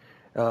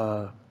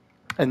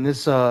 And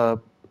this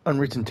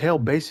Unwritten Tale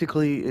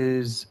basically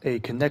is a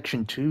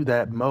connection to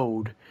that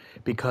mode,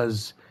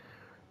 because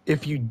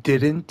if you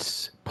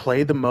didn't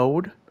play the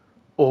mode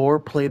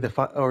or play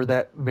or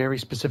that very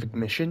specific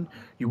mission,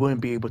 you wouldn't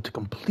be able to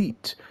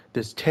complete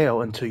this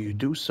tale until you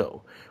do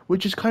so,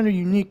 which is kind of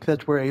unique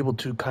that we're able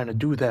to kind of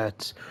do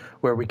that,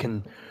 where we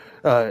can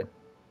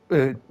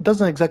it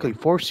doesn't exactly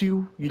force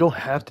you. You don't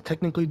have to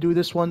technically do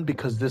this one,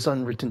 because this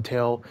Unwritten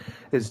Tale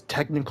is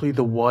technically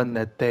the one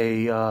that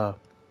they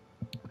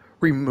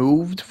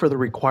removed for the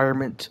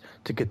requirement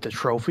to get the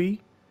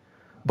trophy.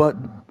 But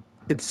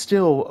it's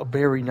still a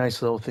very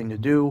nice little thing to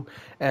do.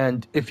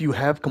 And if you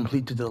have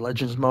completed the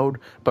Legends mode,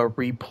 but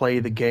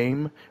replay the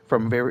game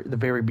from the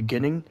very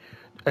beginning,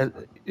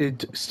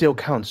 it still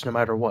counts no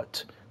matter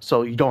what.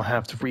 So you don't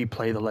have to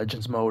replay the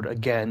Legends mode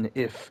again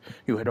if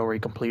you had already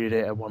completed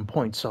it at one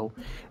point. So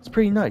it's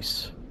pretty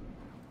nice.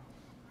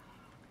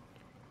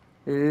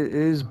 It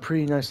is a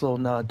pretty nice little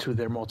nod to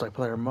their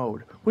multiplayer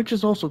mode, which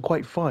is also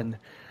quite fun,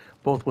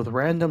 both with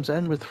randoms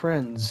and with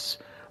friends.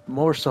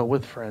 More so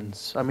with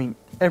friends. I mean,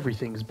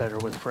 everything's better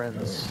with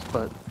friends,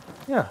 but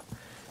yeah,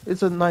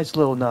 it's a nice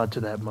little nod to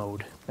that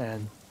mode.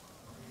 And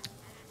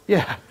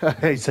Yeah,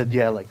 I said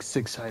yeah like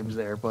 6 times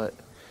there, but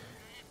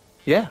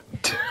yeah.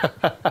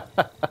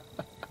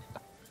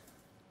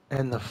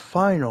 And the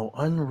final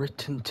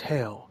unwritten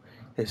tale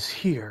is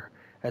here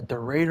at the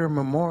Raider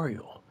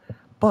Memorial.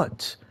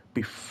 But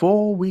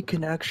before we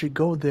can actually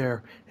go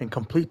there and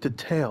complete the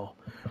tale,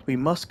 we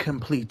must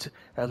complete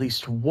at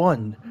least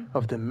one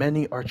of the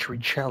many archery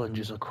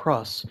challenges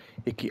across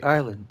Iki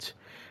Island.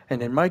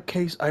 And in my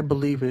case, I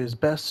believe it is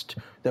best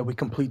that we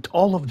complete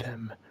all of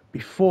them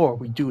before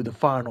we do the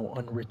final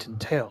unwritten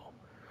tale.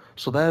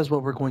 So that is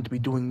what we're going to be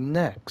doing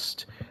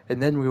next,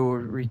 and then we will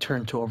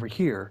return to over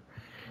here.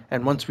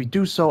 And once we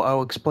do so,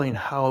 I'll explain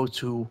how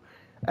to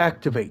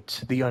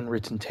activate the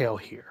unwritten tale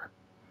here.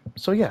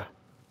 So yeah.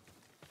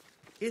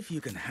 If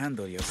you can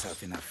handle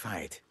yourself in a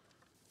fight,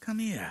 come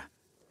here.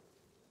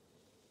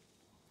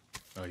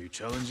 Are you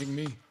challenging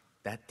me?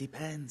 That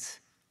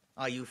depends.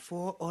 Are you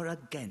for or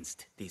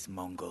against these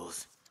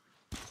Mongols?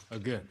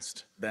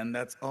 Against. Then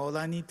that's all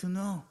I need to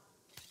know.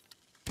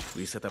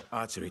 We set up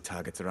archery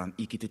targets around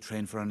Iki to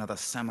train for another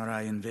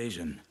samurai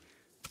invasion.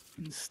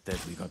 Instead,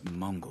 we got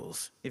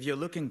Mongols. If you're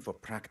looking for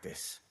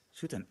practice,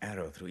 shoot an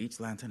arrow through each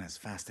lantern as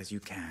fast as you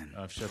can.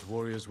 I've shot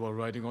warriors while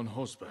riding on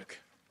horseback.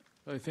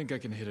 I think I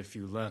can hit a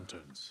few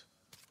lanterns.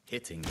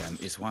 Hitting them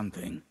is one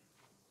thing.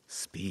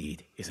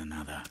 Speed is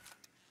another.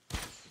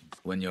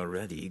 When you're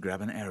ready,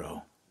 grab an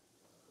arrow.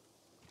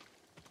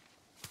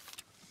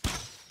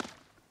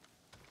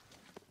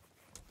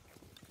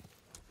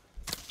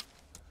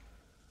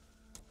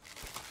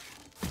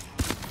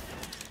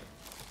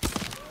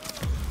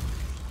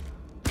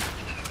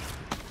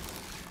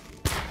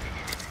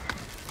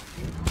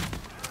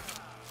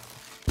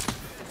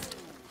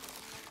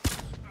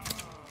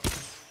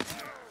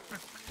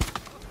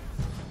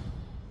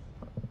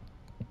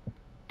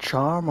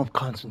 Charm of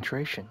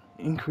concentration.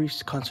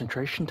 Increased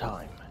concentration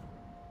time.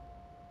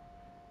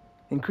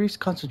 Increased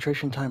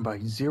concentration time by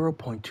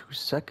 0.2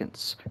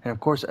 seconds. And of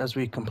course, as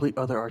we complete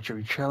other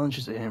archery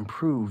challenges, it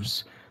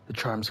improves the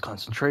charm's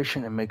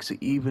concentration and makes it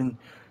even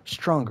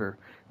stronger.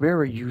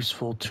 Very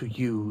useful to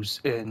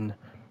use in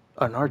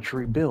an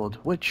archery build,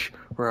 which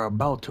we're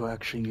about to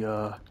actually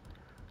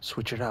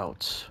switch it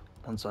out.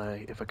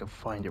 If I can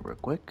find it real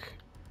quick.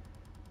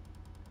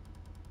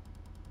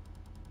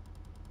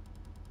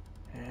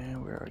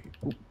 And where are you?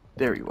 Ooh,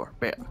 there you are.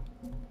 Bam.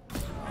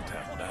 Not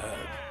half bad,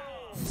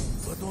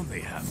 but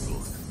only half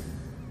good.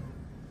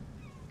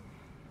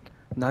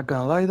 Not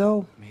gonna lie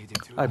though,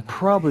 I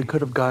probably could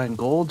have gotten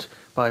gold,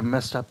 but I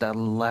messed up that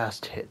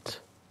last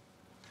hit.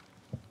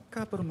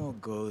 Couple more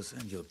goes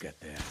and you'll get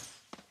there.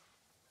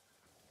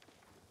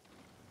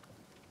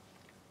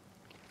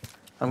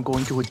 I'm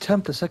going to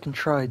attempt a second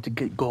try to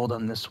get gold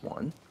on this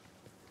one,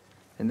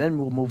 and then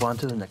we'll move on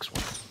to the next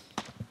one.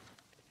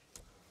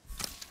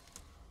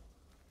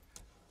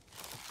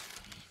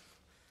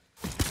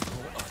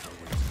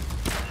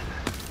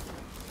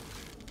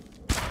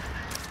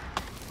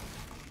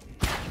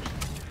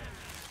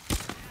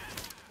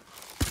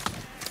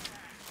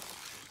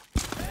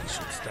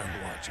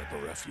 At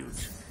the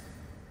refuge.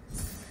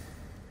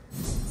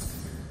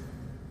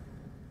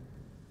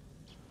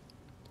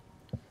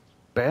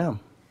 Bam.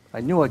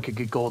 I knew I could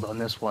get gold on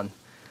this one.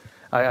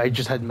 I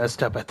just had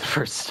messed up at the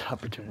first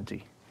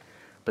opportunity.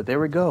 But there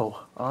we go.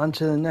 On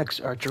to the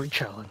next archery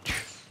challenge.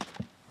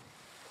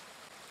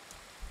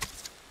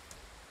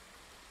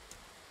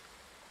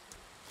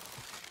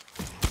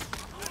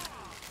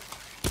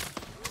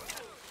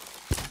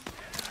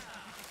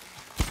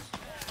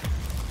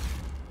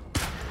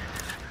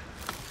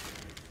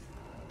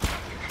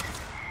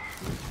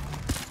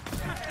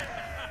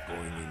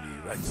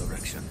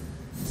 Direction.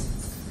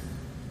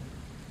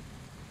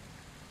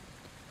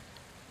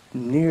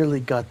 Nearly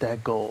got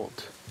that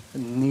gold.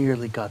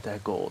 Nearly got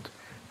that gold.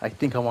 I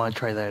think I want to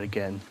try that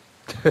again.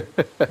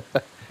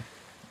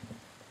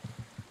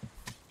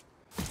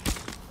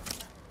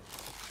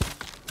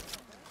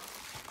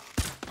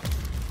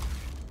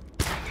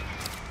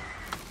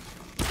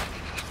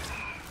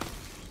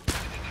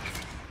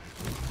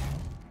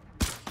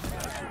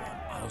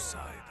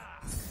 Outside.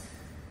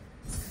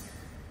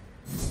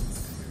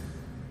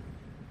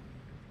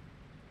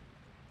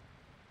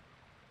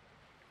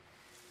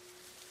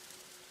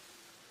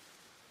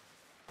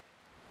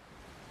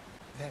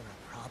 There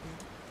a problem?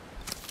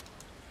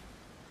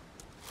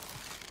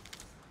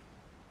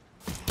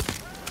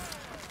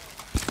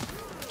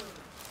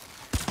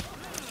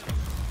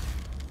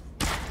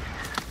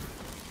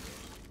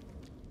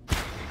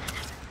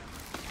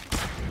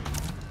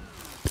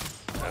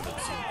 Haven't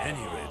seen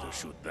any raider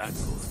shoot that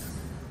good.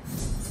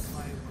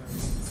 My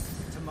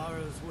word.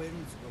 Tomorrow's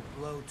winds will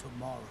blow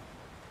tomorrow.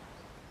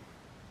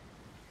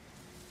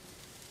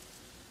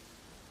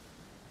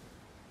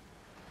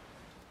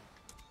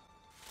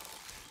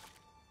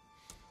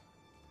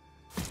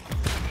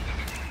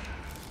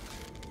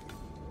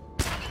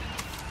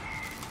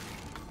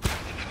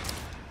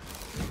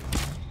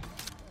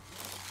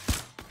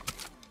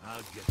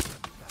 I'll get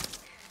them back.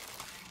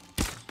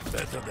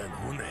 Better than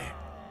Hune.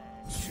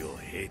 Sure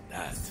hate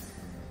that.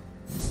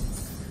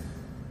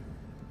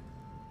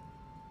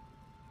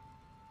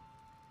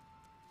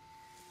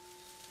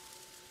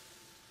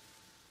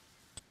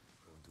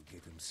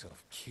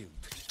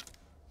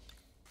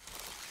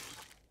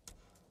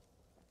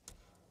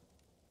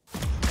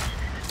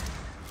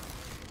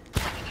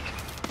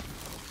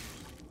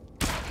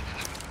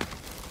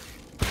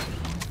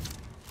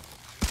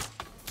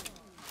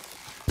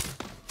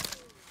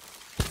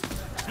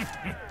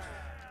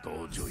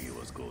 Told you he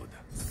was good.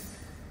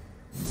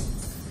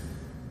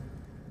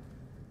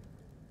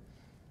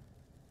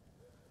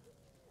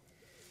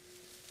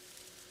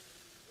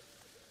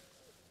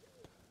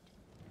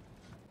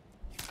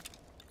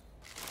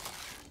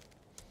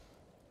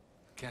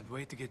 Can't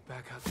wait to get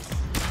back out.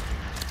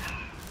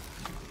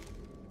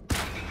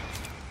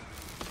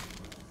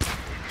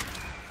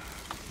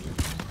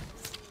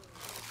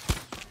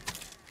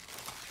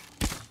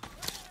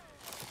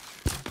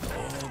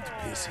 Don't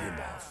piss him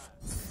off.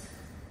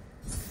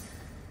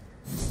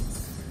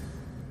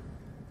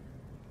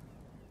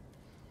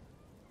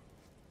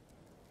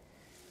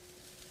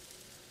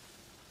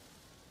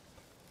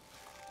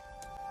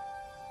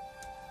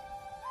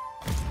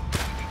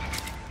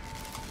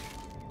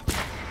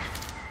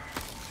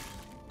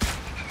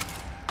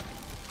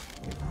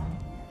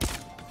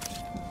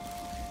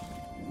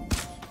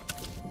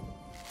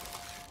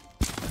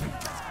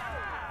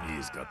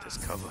 He's got this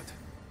covered.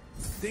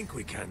 Think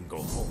we can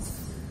go home.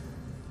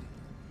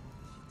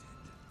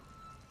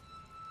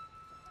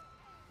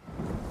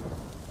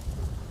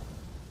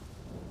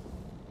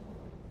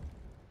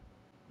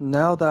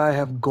 Now that I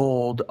have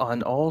gold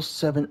on all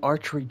 7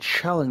 archery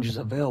challenges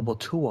available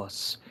to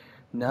us,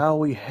 now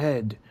we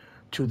head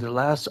to the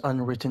last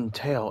unwritten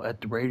tale at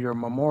the Radio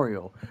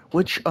Memorial,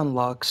 which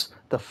unlocks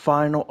the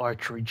final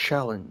archery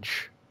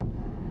challenge.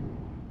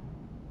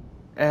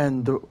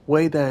 And the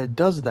way that it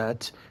does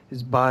that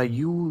is by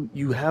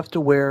you have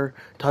to wear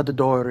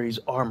Tadadori's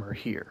armor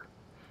here.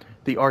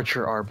 The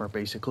archer armor,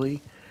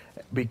 basically,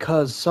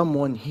 because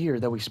someone here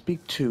that we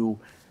speak to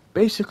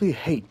basically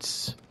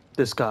hates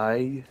this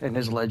guy and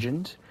his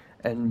legend,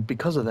 and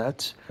because of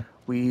that,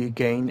 we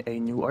gain a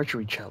new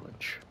archery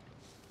challenge.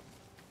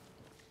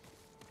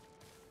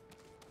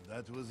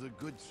 That was a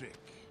good trick.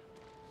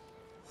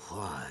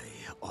 Why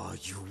are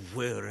you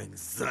wearing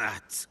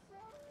that?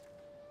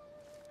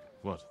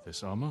 What,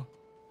 this armor?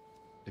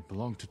 It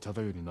belonged to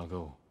Tadayori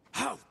Nagao.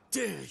 How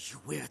dare you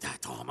wear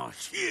that armor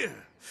here,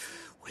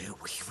 where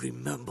we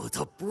remember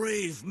the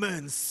brave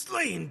men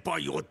slain by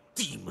your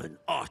demon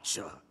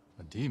archer?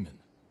 A demon?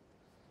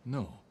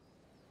 No.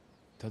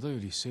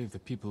 Tadayori saved the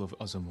people of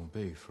Azamo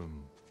Bay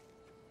from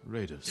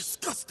raiders.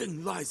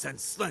 Disgusting lies and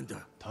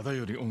slander!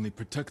 Tadayori only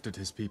protected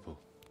his people.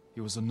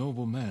 He was a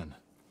noble man,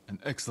 an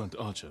excellent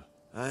archer.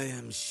 I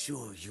am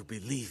sure you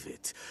believe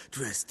it,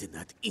 dressed in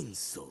that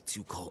insult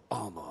you call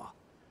armor.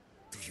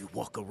 Do you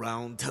walk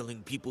around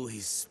telling people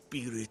his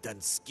spirit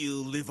and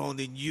skill live on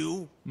in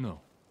you?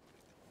 No.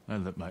 I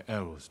let my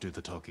arrows do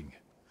the talking.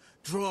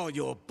 Draw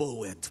your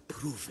bow and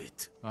prove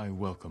it. I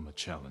welcome a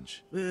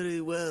challenge.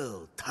 Very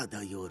well,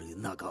 Tadayori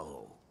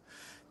Nagao.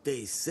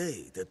 They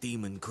say the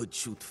demon could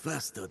shoot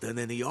faster than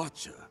any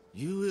archer.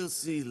 You will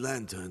see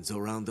lanterns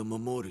around the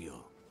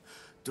memorial.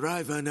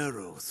 Drive an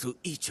arrow through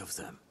each of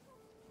them.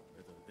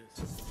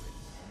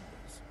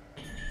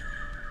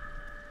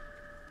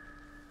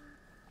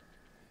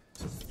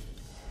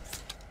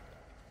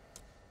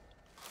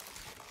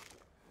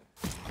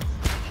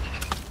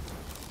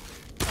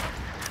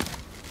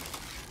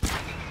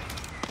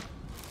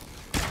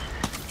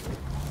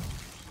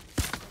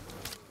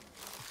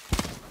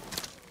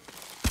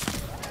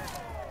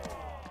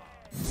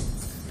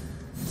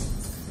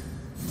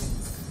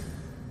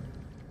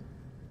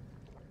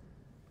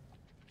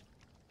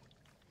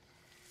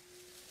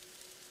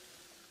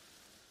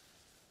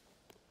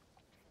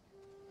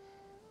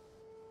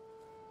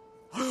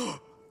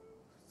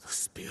 The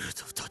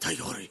spirit of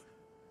Tadayori.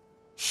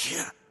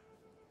 Here.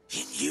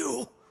 In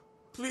you.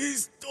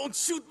 Please don't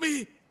shoot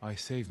me. I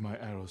save my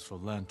arrows for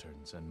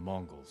lanterns and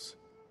Mongols.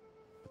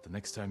 But the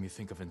next time you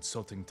think of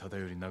insulting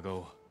Tadayori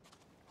Nagao,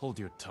 hold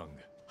your tongue.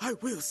 I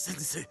will,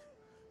 Sensei.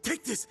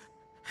 Take this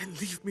and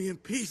leave me in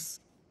peace.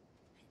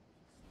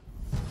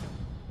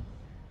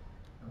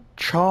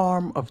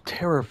 Charm of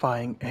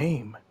terrifying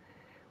aim.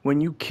 When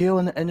you kill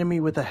an enemy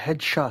with a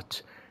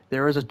headshot,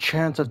 there is a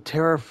chance of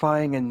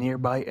terrifying a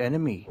nearby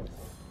enemy.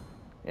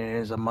 It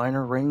is a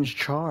minor range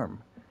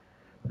charm.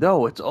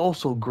 Though it's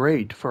also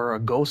great for a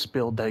ghost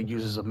build that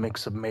uses a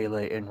mix of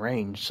melee and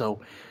range,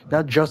 so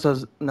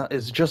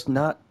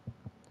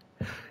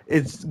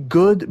it's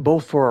good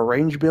both for a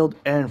range build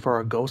and for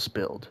a ghost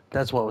build.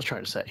 That's what I was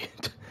trying to say.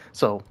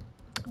 So,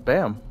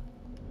 bam.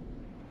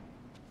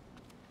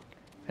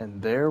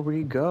 And there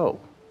we go.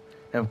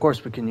 And of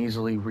course we can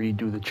easily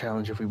redo the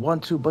challenge if we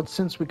want to, but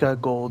since we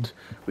got gold,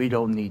 we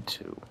don't need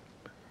to.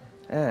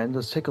 And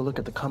let's take a look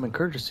at the common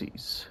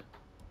courtesies.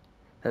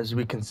 As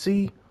we can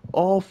see,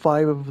 all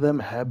 5 of them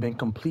have been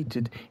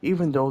completed,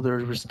 even though there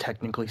was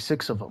technically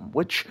 6 of them,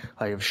 which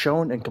I have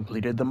shown and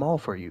completed them all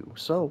for you.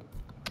 So,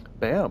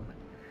 bam.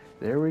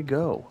 There we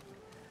go.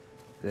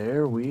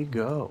 There we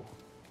go.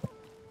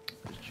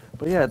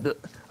 But yeah,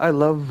 I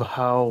love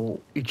how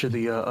each of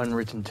the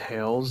unwritten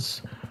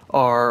tales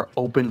are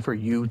open for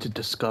you to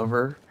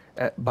discover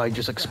by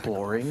just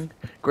exploring.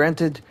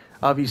 Granted,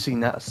 obviously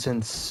not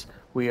since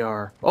we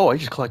are... Oh, I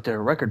just collected a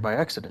record by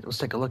accident. Let's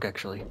take a look,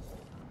 actually.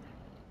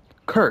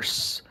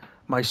 Curse.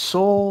 My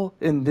soul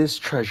in this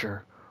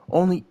treasure.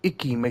 Only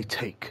Ikki may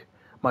take.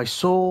 My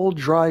soul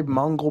drive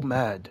Mongol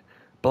mad.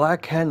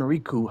 Black Hand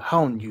Riku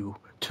hound you,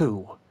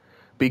 too.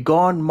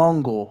 Begone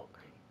Mongol.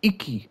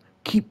 Iki,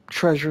 keep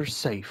treasure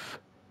safe.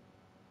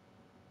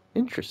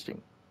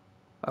 Interesting.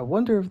 I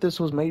wonder if this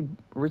was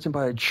written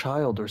by a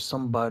child or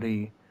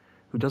somebody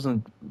who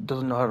doesn't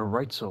know how to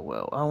write so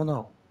well. I don't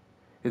know.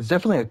 It's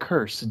definitely a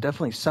curse. It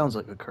definitely sounds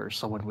like a curse,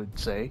 someone would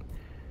say.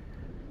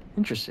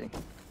 Interesting.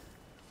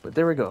 But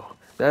there we go.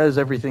 That is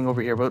everything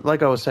over here. But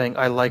like I was saying,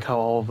 I like how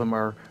all of them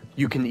are...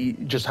 You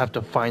can just have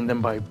to find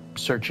them by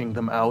searching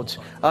them out.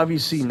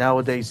 Obviously,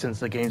 nowadays, since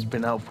the game's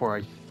been out for,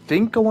 I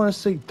think, I want to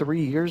say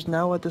 3 years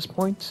now at this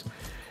point,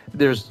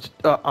 there's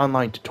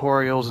online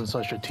tutorials and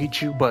such to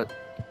teach you, but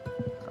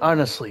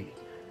honestly,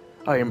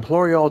 I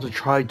implore you all to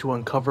try to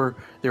uncover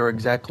their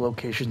exact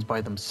locations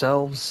by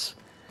themselves.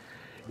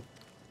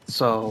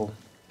 So,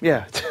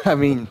 yeah, I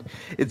mean,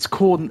 it's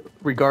cool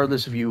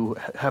regardless if you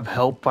have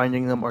help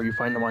finding them or you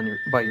find them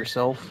by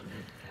yourself.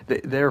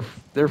 They're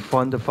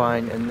fun to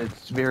find, and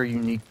it's very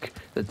unique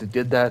that they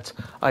did that.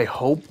 I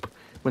hope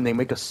when they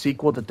make a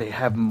sequel that they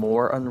have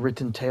more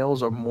unwritten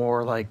tales or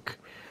more like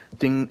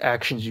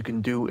actions you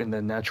can do in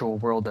the natural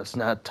world that's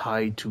not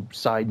tied to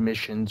side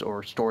missions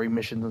or story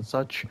missions and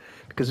such,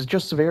 because it's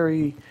just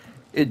very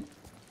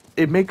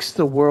it makes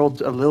the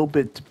world a little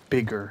bit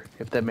bigger,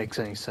 if that makes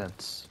any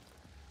sense.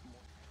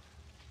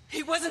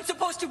 He wasn't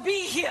supposed to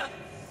be here!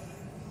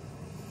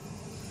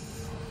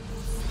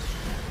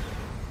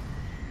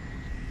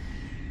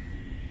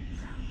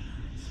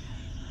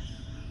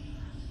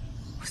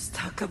 Was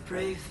Taka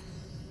brave?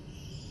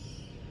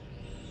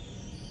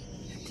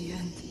 At the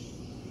end.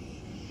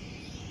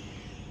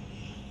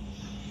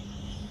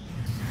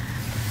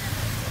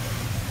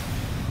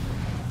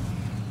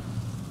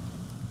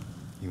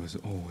 He was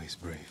always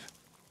brave.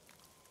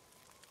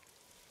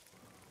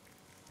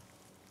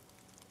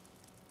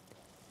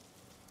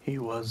 He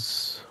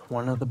was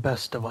one of the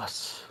best of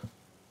us.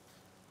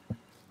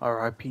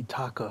 R.I.P.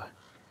 Taka.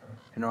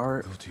 And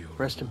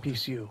rest in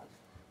peace you.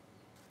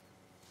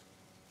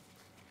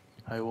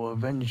 I will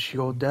avenge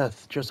your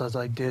death just as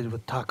I did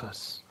with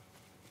Taka's.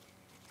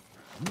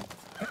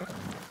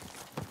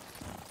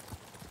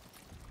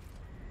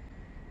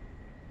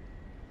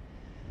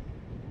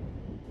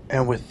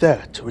 And with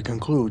that, we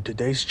conclude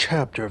today's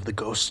chapter of the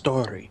Ghost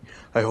story.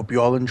 I hope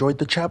you all enjoyed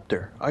the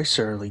chapter. I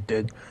certainly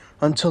did.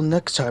 Until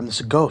next time, this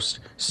is Ghost,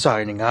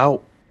 signing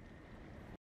out.